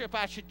to worship,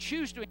 I should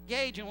choose to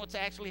engage in what's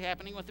actually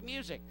happening with the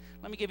music.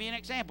 Let me give you an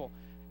example.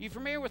 You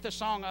familiar with the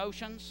song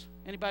Oceans?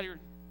 Anybody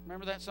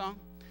remember that song?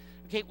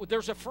 Okay, well,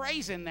 there's a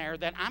phrase in there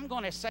that I'm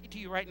going to say to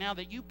you right now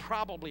that you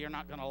probably are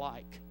not going to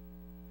like.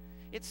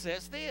 It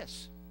says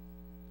this: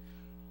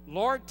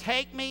 Lord,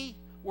 take me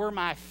where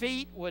my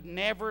feet would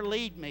never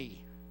lead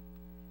me.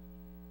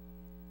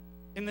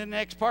 And the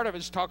next part of it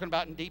is talking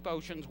about in deep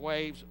oceans,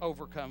 waves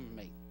overcome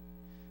me.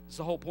 It's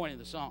the whole point of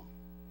the song.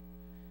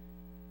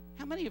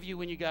 How many of you,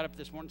 when you got up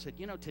this morning, said,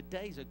 you know,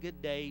 today's a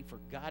good day for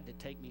God to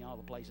take me all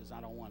the places I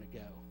don't want to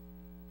go?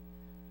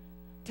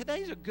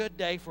 Today's a good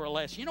day for a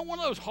lesson. You know, one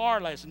of those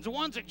hard lessons, the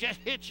ones that just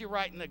hit you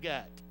right in the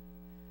gut.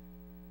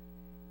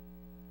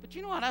 But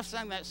you know what? I've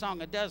sung that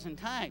song a dozen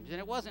times, and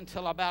it wasn't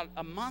until about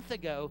a month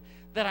ago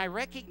that I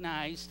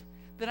recognized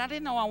that I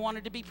didn't know I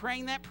wanted to be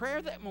praying that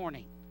prayer that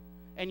morning.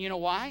 And you know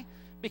why?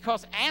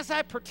 Because as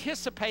I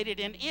participated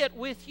in it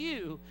with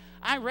you,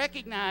 I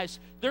recognized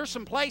there's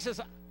some places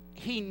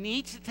He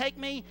needs to take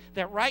me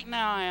that right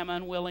now I am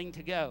unwilling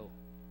to go.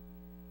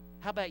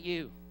 How about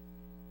you?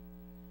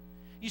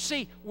 You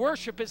see,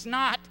 worship is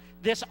not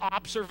this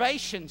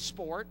observation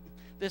sport.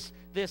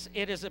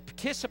 It is a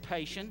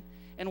participation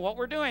in what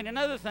we're doing and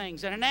other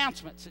things and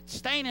announcements. It's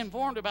staying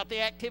informed about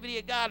the activity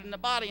of God in the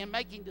body and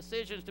making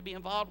decisions to be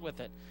involved with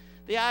it.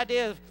 The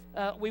idea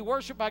of we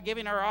worship by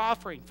giving our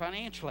offering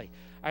financially.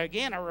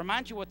 Again, I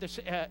remind you what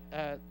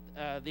the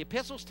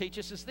epistles teach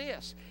us is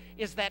this,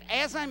 is that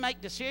as I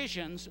make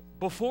decisions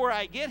before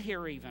I get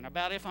here even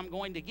about if I'm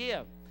going to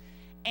give,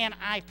 and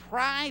I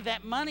pry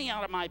that money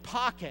out of my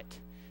pocket,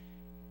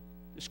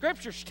 the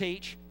scriptures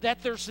teach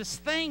that there's this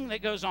thing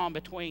that goes on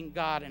between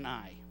God and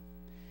I.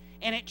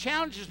 And it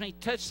challenges me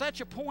to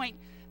such a point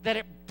that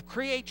it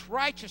creates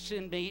righteousness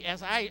in me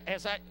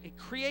it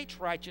creates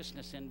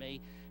righteousness in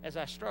me as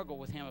I struggle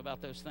with Him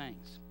about those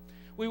things.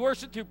 We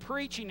worship through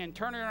preaching and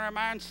turning our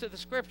minds to the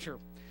Scripture.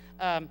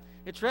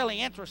 It's really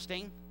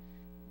interesting.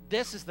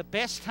 This is the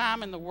best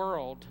time in the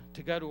world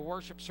to go to a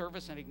worship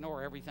service and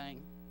ignore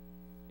everything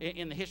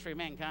in the history of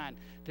mankind,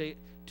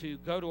 to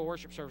go to a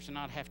worship service and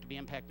not have to be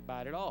impacted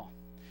by it at all.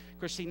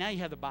 Christy, now you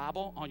have the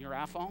Bible on your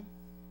iPhone.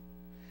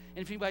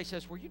 And if anybody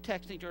says, were you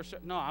texting to us?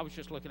 No, I was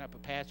just looking up a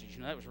passage.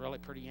 You know, that was really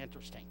pretty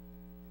interesting.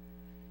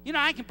 You know,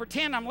 I can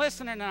pretend I'm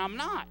listening and I'm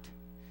not.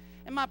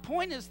 And my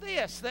point is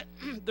this, that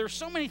there's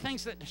so many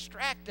things that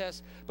distract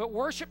us, but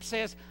worship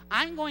says,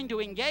 I'm going to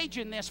engage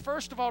in this,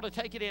 first of all, to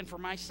take it in for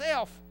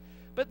myself,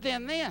 but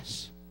then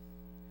this.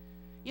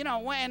 You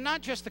know, and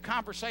not just the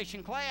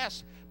conversation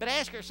class, but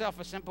ask yourself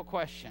a simple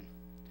question.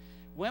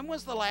 When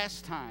was the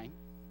last time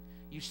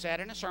you sat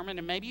in a sermon,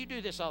 and maybe you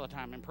do this all the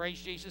time, and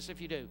praise Jesus if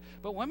you do,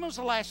 but when was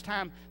the last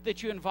time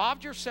that you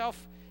involved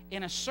yourself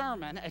in a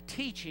sermon, a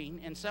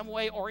teaching in some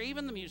way, or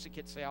even the music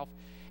itself,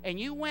 and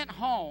you went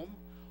home,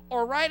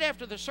 or right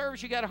after the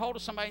service, you got a hold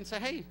of somebody and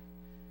said, hey,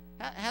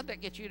 how'd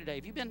that get you today?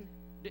 Have you been,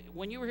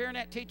 when you were hearing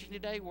that teaching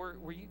today,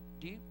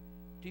 do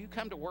you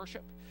come to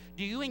worship?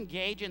 Do you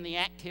engage in the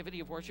activity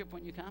of worship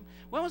when you come?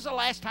 When was the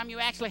last time you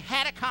actually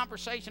had a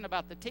conversation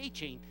about the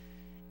teaching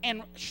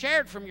and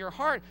shared from your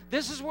heart?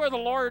 This is where the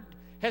Lord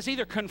has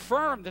either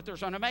confirmed that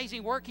there's an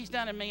amazing work He's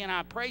done in me and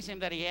I praise Him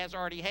that He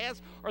already has,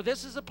 or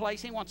this is a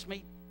place He wants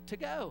me to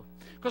go.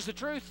 Because the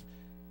truth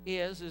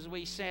is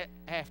we sit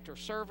after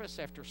service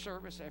after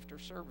service after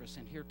service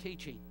and hear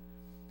teaching,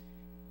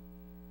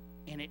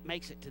 and it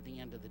makes it to the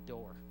end of the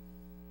door.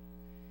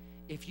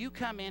 If you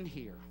come in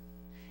here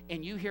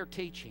and you hear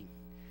teaching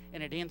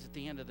and it ends at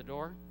the end of the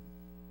door,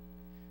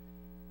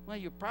 well,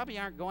 you probably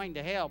aren't going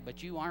to hell,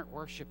 but you aren't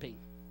worshiping.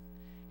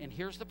 And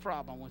here's the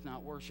problem with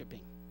not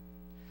worshiping.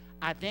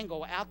 I then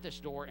go out this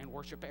door and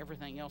worship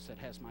everything else that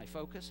has my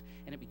focus,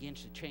 and it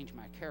begins to change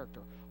my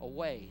character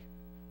away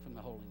from the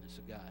holiness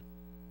of God.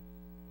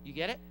 You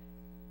get it?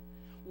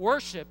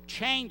 Worship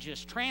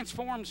changes,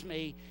 transforms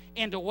me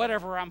into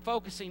whatever I'm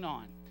focusing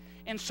on.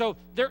 And so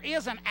there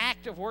is an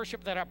act of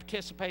worship that I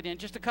participate in.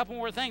 Just a couple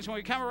more things. When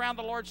we come around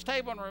the Lord's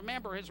table and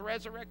remember His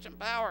resurrection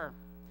power,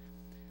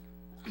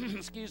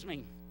 excuse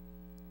me,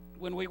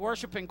 when we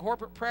worship in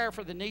corporate prayer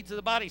for the needs of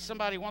the body,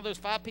 somebody, one of those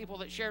 5 people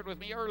that shared with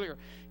me earlier,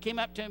 came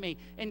up to me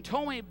and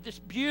told me this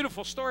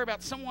beautiful story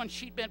about someone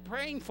she'd been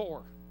praying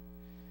for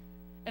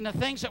and the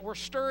things that were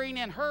stirring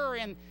in her,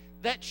 and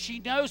that she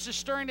knows is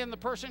stirring in the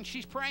person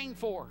she's praying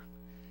for.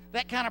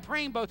 That kind of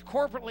praying, both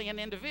corporately and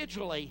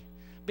individually,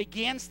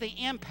 begins to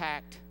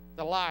impact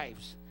the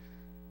lives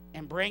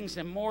and brings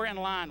them more in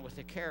line with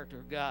the character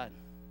of God.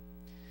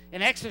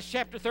 In Exodus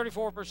chapter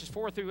 34, verses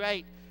 4 through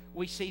 8,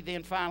 we see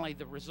then finally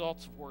the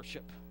results of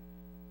worship.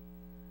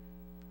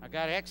 I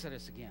got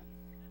Exodus again.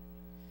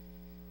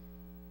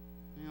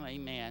 Well,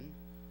 amen.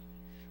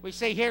 We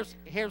see here's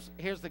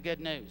the good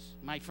news.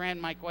 My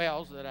friend Mike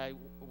Wells, that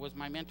was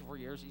my mentor for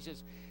years, he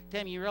says,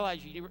 Tammy, you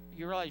realize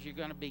you're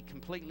going to be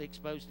completely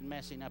exposed and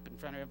messing up in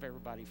front of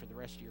everybody for the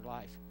rest of your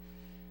life.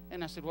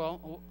 And I said,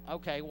 well,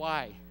 okay,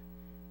 why?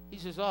 He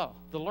says, the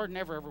Lord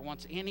never ever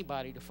wants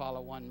anybody to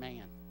follow one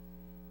man.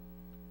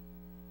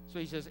 So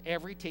he says,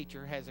 every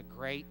teacher has a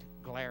great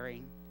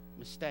glaring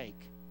mistake,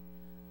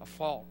 a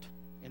fault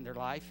in their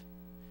life.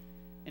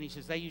 And he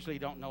says, they usually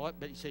don't know it,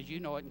 but he says, you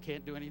know it and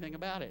can't do anything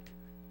about it.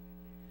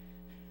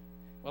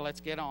 Well, let's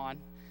get on.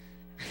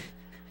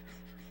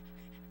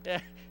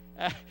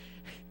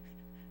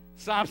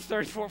 Psalms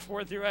 34,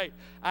 4 through 8.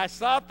 I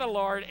sought the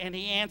Lord, and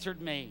He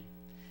answered me.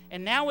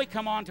 And now we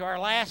come on to our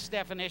last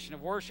definition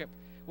of worship,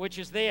 which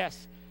is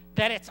this,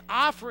 that it's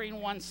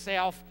offering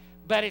oneself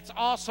but it's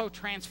also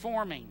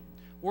transforming.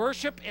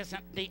 Worship is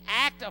the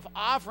act of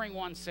offering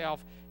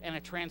oneself and a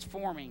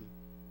transforming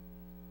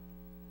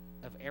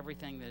of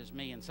everything that is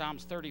me. In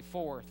Psalms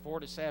 34,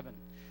 4-7,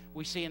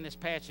 we see in this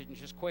passage, and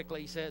just quickly,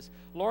 he says,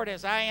 Lord,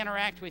 as I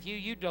interact with you,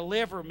 you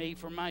deliver me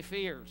from my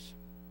fears.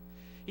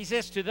 He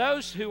says, to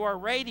those who are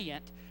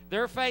radiant,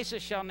 their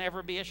faces shall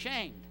never be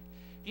ashamed.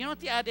 Do you know what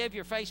the idea of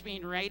your face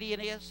being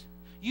radiant is?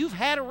 You've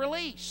had a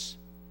release.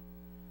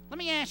 Let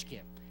me ask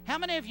you, how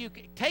many of you,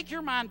 take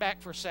your mind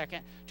back for a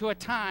second to a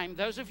time,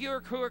 those of you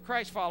who are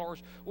Christ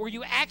followers, where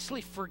you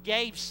actually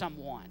forgave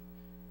someone.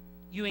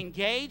 You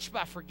engaged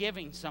by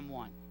forgiving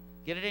someone.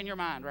 Get it in your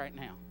mind right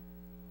now.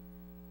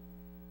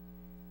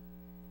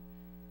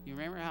 You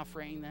remember how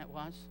freeing that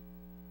was?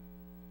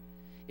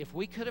 If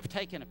we could have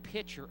taken a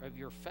picture of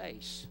your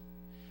face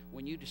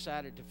when you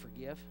decided to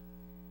forgive,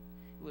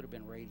 it would have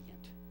been radiant.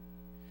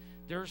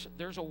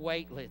 There's a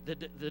weight lift.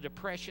 The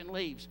depression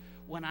leaves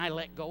when I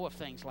let go of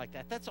things like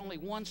that. That's only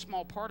one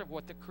small part of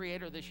what the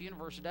Creator of this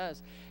universe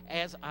does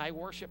as I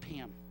worship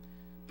Him.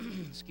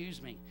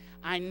 Excuse me.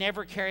 I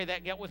never carry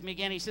that guilt with me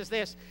again. He says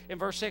this in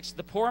verse 6,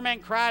 the poor man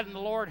cried and the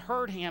Lord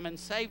heard him and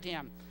saved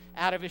him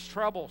out of his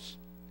troubles.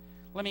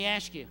 Let me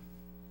ask you,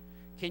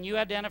 can you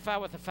identify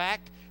with the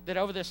fact that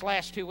over this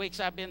last 2 weeks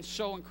I've been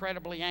so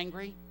incredibly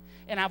angry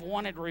and I've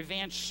wanted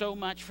revenge so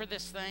much for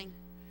this thing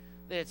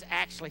that it's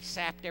actually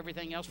sapped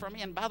everything else from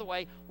me? And by the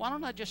way, why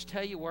don't I just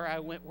tell you where I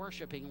went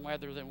worshiping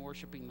rather than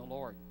worshiping the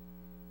Lord?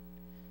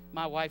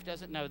 My wife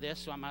doesn't know this,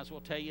 so I might as well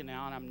tell you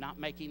now, and I'm not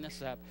making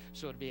this up,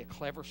 so it'll be a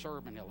clever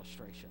sermon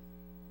illustration.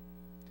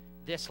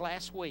 This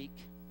last week,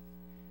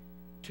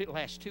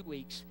 last 2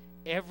 weeks,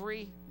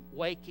 every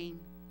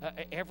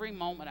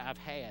moment I've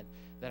had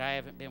that I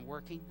haven't been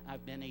working,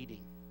 I've been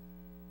eating.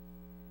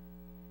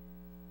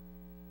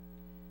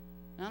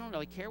 I don't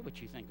really care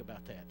what you think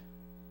about that.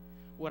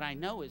 What I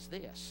know is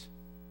this,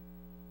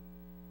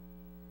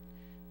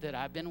 that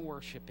I've been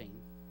worshiping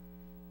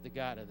the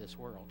God of this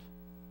world.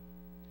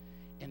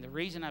 And the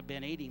reason I've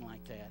been eating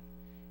like that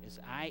is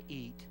I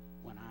eat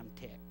when I'm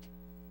ticked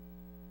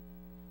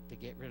to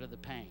get rid of the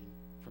pain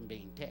from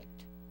being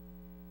ticked.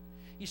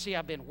 You see,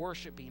 I've been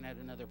worshiping at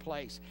another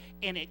place,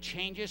 and it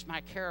changes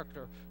my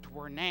character to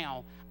where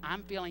now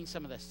I'm feeling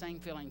some of the same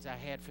feelings I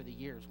had for the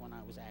years when I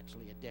was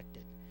actually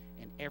addicted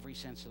in every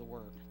sense of the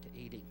word to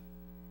eating.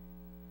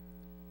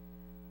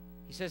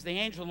 He says, the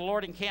angel of the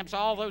Lord encamps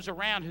all those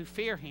around who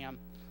fear him,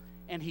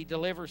 and he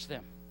delivers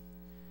them.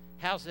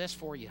 How's this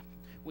for you?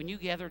 When you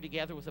gather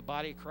together with the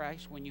body of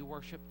Christ, when you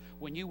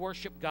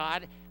worship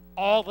God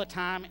all the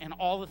time and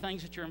all the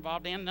things that you're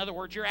involved in other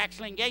words, you're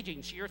actually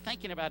engaging. So you're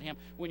thinking about him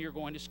when you're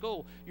going to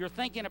school. You're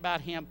thinking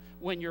about him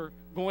when you're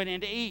going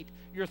in to eat.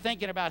 You're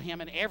thinking about him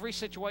in every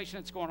situation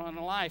that's going on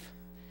in life.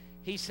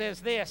 He says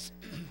this,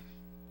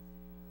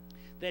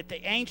 that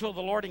the angel of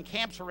the Lord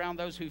encamps around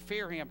those who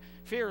fear him.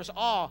 Fear is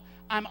awe.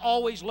 I'm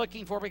always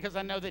looking for, because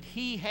I know that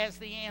he has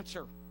the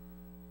answer.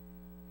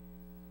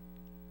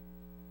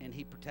 And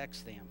he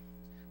protects them.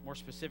 More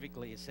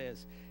specifically, it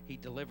says he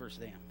delivers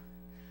them.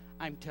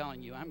 I'm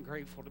telling you, I'm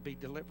grateful to be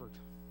delivered.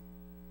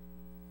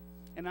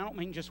 And I don't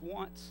mean just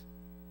once.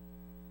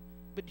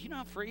 But do you know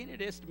how freeing it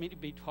is to me to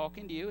be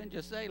talking to you and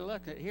just say,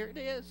 look, here it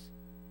is.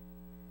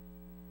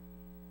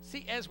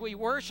 See, as we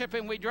worship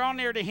and we draw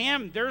near to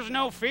him, there's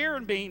no fear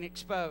in being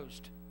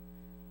exposed,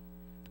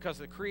 because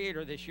the Creator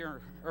of this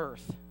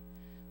earth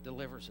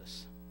delivers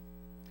us.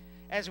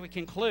 As we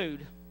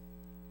conclude,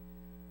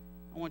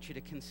 I want you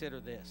to consider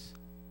this.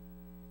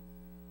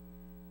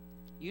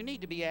 You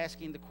need to be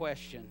asking the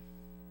question,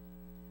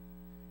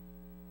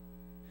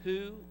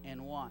 who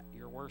and what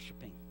you're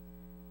worshiping.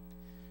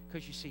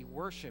 Because you see,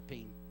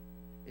 worshiping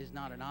is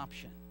not an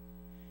option.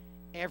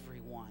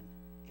 Everyone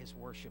is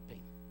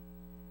worshiping.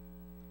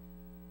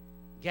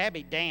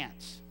 Gabby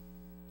Dance,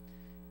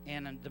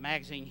 in the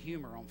magazine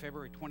Humor on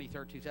February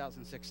 23rd,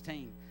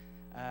 2016,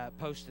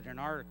 posted an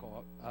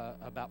article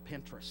about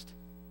Pinterest.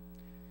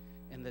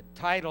 And the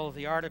title of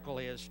the article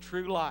is,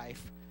 True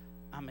Life,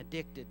 I'm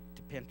Addicted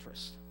to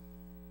Pinterest.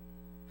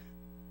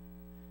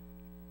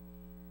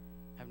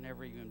 I've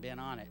never even been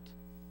on it.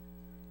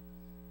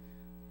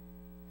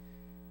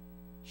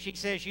 She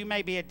says you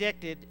may be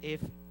addicted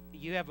if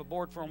you have a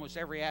board for almost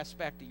every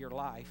aspect of your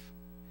life.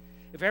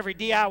 If every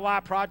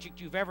DIY project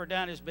you've ever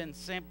done has been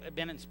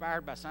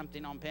inspired by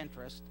something on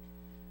Pinterest.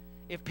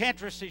 If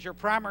Pinterest is your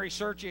primary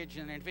search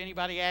engine, and if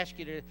anybody asks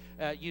you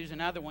to use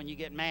another one, you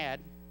get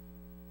mad.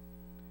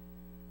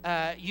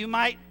 You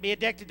might be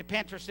addicted to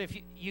Pinterest if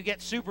you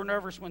get super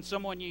nervous when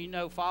someone you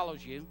know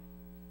follows you.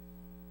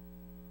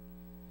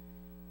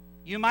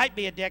 You might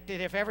be addicted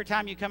if every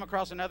time you come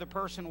across another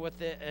person with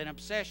an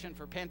obsession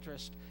for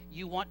Pinterest,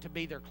 you want to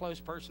be their close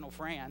personal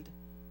friend.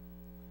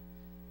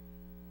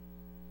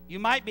 You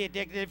might be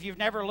addicted if you've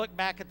never looked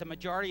back at the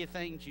majority of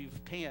things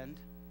you've pinned.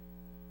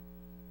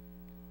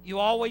 You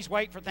always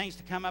wait for things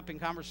to come up in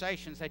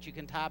conversations that you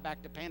can tie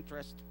back to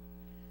Pinterest.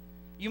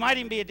 You might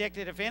even be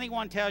addicted if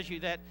anyone tells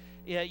you that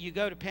you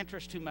go to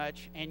Pinterest too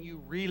much, and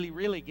you really,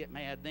 really get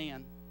mad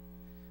then.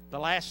 The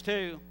last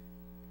two.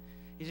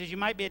 He says you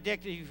might be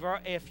addicted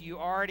if you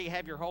already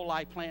have your whole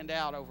life planned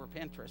out over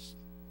Pinterest.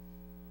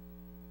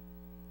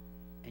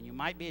 And you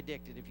might be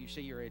addicted if you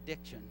see your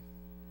addiction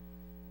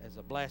as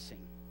a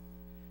blessing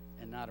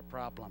and not a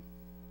problem.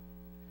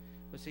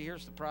 But see,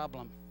 here's the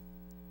problem.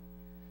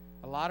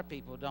 A lot of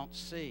people don't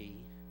see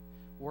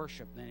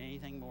worship than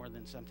anything more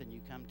than something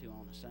you come to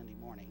on a Sunday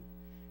morning.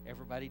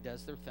 Everybody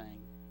does their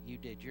thing. You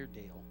did your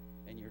deal,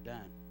 and you're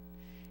done.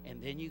 And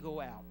then you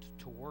go out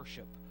to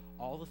worship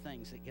all the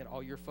things that get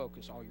all your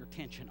focus, all your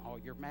attention, all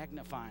your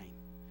magnifying.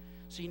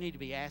 So you need to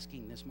be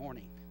asking this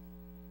morning,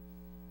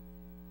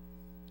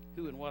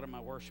 who and what am I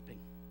worshiping?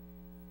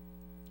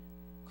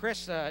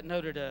 Chris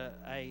noted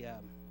an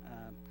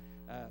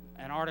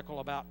article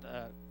about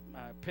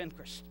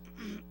Pinterest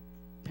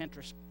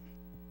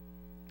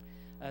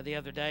the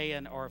other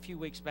day, or a few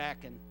weeks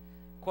back, and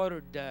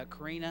quoted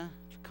Karina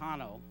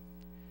Chicano,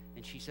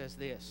 and she says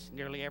this: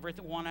 nearly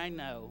everyone I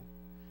know,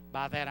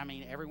 by that I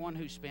mean everyone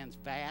who spends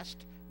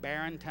vast,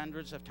 barren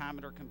tundras of time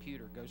at her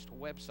computer, goes to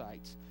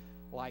websites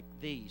like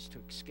these to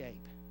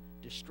escape,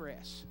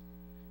 distress,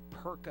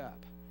 perk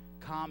up,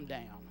 calm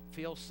down,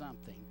 feel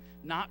something,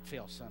 not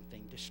feel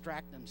something,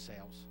 distract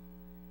themselves,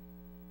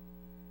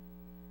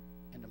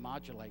 and to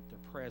modulate their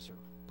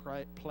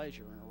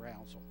pleasure and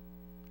arousal.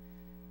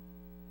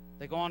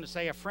 They go on to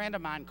say, a friend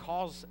of mine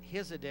calls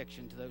his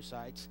addiction to those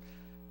sites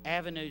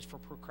avenues for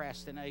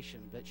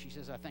procrastination, but she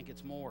says, I think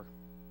it's more.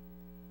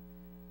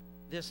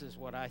 This is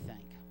what I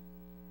think.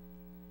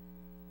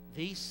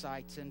 These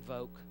sites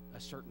invoke a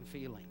certain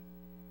feeling.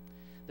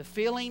 The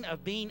feeling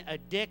of being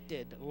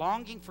addicted,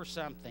 longing for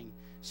something,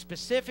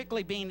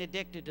 specifically being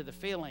addicted to the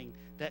feeling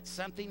that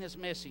something is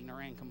missing or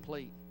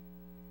incomplete.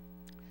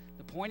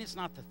 The point is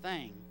not the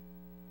thing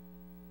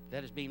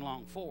that is being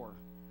longed for,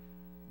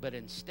 but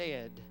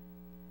instead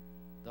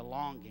the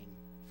longing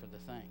for the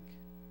thing.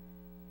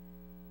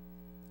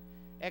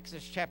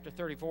 Exodus chapter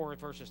 34,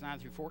 verses 9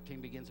 through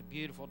 14 begins a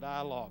beautiful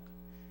dialogue.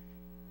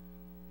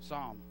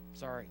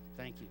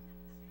 Thank you.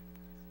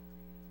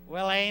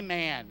 Well,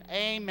 amen.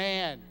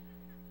 Amen.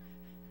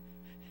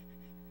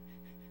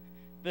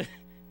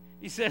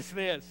 He says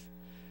this: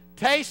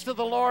 taste of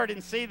the Lord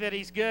and see that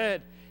he's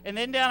good. And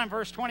then down in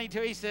verse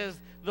 22 he says,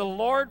 the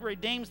Lord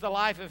redeems the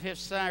life of his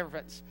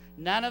servants.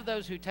 None of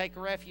those who take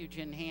refuge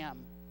in him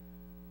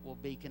will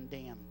be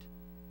condemned.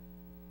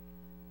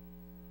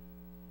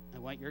 I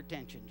want your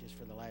attention just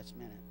for the last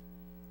minute.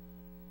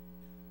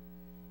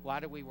 Why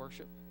do we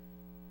worship?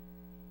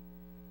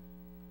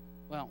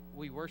 Well,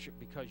 we worship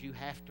because you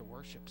have to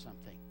worship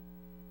something.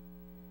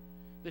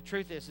 The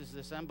truth is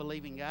this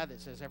unbelieving guy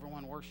that says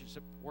everyone worships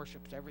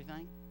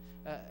everything,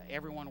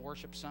 everyone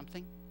worships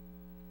something,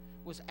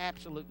 was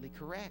absolutely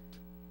correct.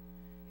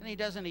 And he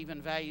doesn't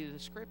even value the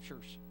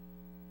scriptures.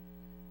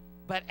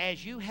 But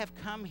as you have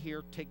come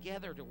here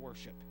together to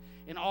worship,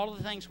 in all of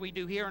the things we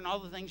do here and all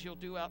the things you'll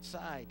do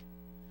outside,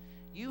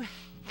 you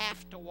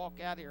have to walk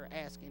out here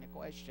asking a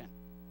question.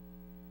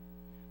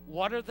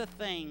 What are the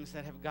things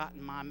that have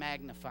gotten my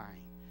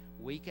magnifying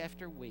week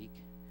after week,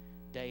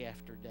 day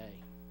after day?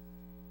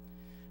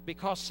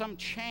 Because some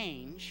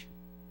change,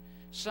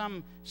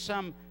 some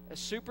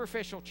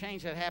superficial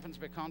change that happens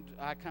because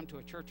I come to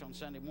a church on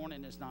Sunday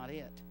morning is not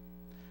it.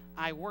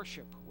 I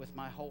worship with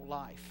my whole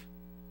life.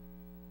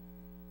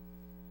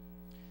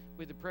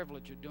 We had the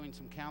privilege of doing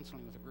some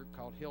counseling with a group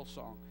called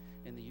Hillsong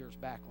in the years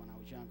back when I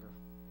was younger,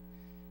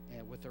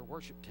 with their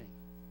worship team.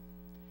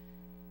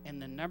 And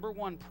the number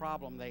one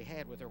problem they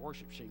had with their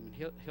worship team,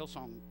 and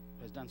Hillsong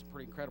has done some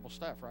pretty incredible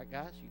stuff, right,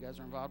 guys? You guys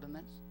are involved in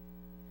this?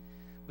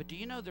 But do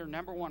you know their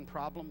number one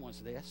problem was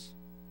this?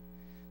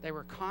 They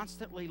were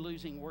constantly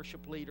losing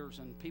worship leaders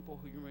and people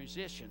who were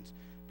musicians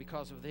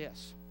because of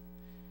this.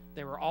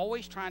 They were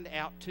always trying to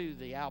out-do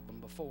the album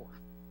before.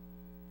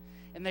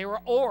 And they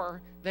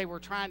were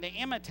trying to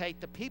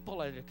imitate the people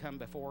that had come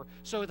before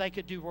so they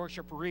could do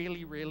worship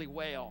really, really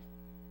well.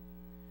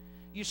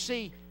 You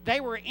see, they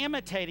were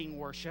imitating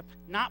worship,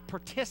 not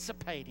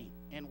participating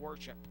in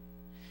worship.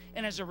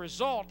 And as a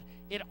result,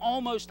 it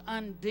almost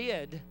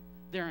undid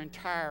their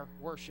entire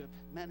worship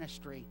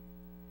ministry.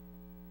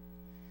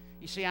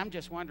 You see, I'm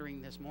just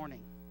wondering this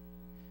morning,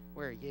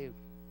 where are you?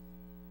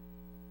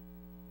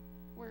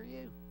 Where are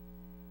you?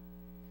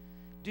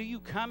 Do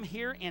you come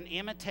here and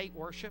imitate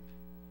worship?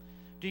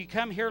 Do you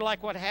come here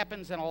like what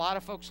happens in a lot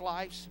of folks'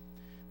 lives?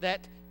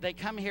 That they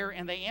come here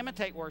and they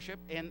imitate worship,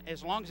 and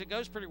as long as it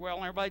goes pretty well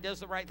and everybody does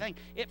the right thing,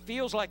 it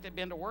feels like they've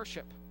been to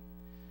worship.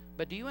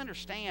 But do you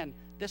understand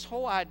this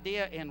whole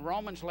idea in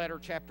Romans letter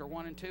chapter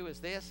 1 and 2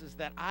 is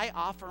that I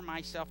offer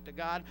myself to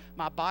God.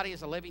 My body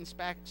is a living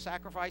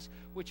sacrifice,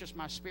 which is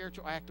my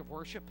spiritual act of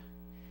worship.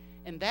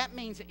 And that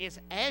means is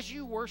as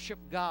you worship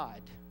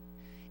God,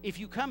 if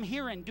you come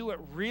here and do it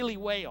really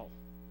well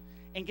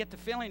and get the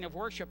feeling of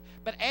worship,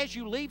 but as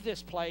you leave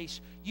this place,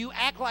 you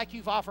act like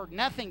you've offered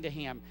nothing to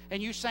Him,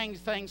 and you sing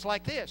things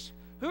like this: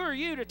 who are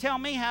you to tell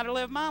me how to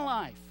live my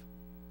life?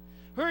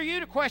 Who are you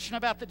to question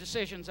about the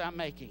decisions I'm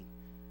making?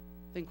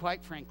 Then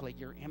quite frankly,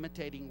 you're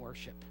imitating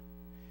worship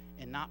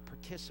and not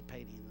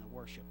participating in the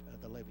worship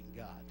of the living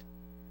God.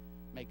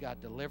 May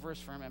God deliver us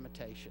from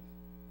imitation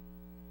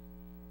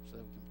so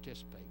that we can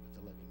participate with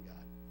the living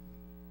God.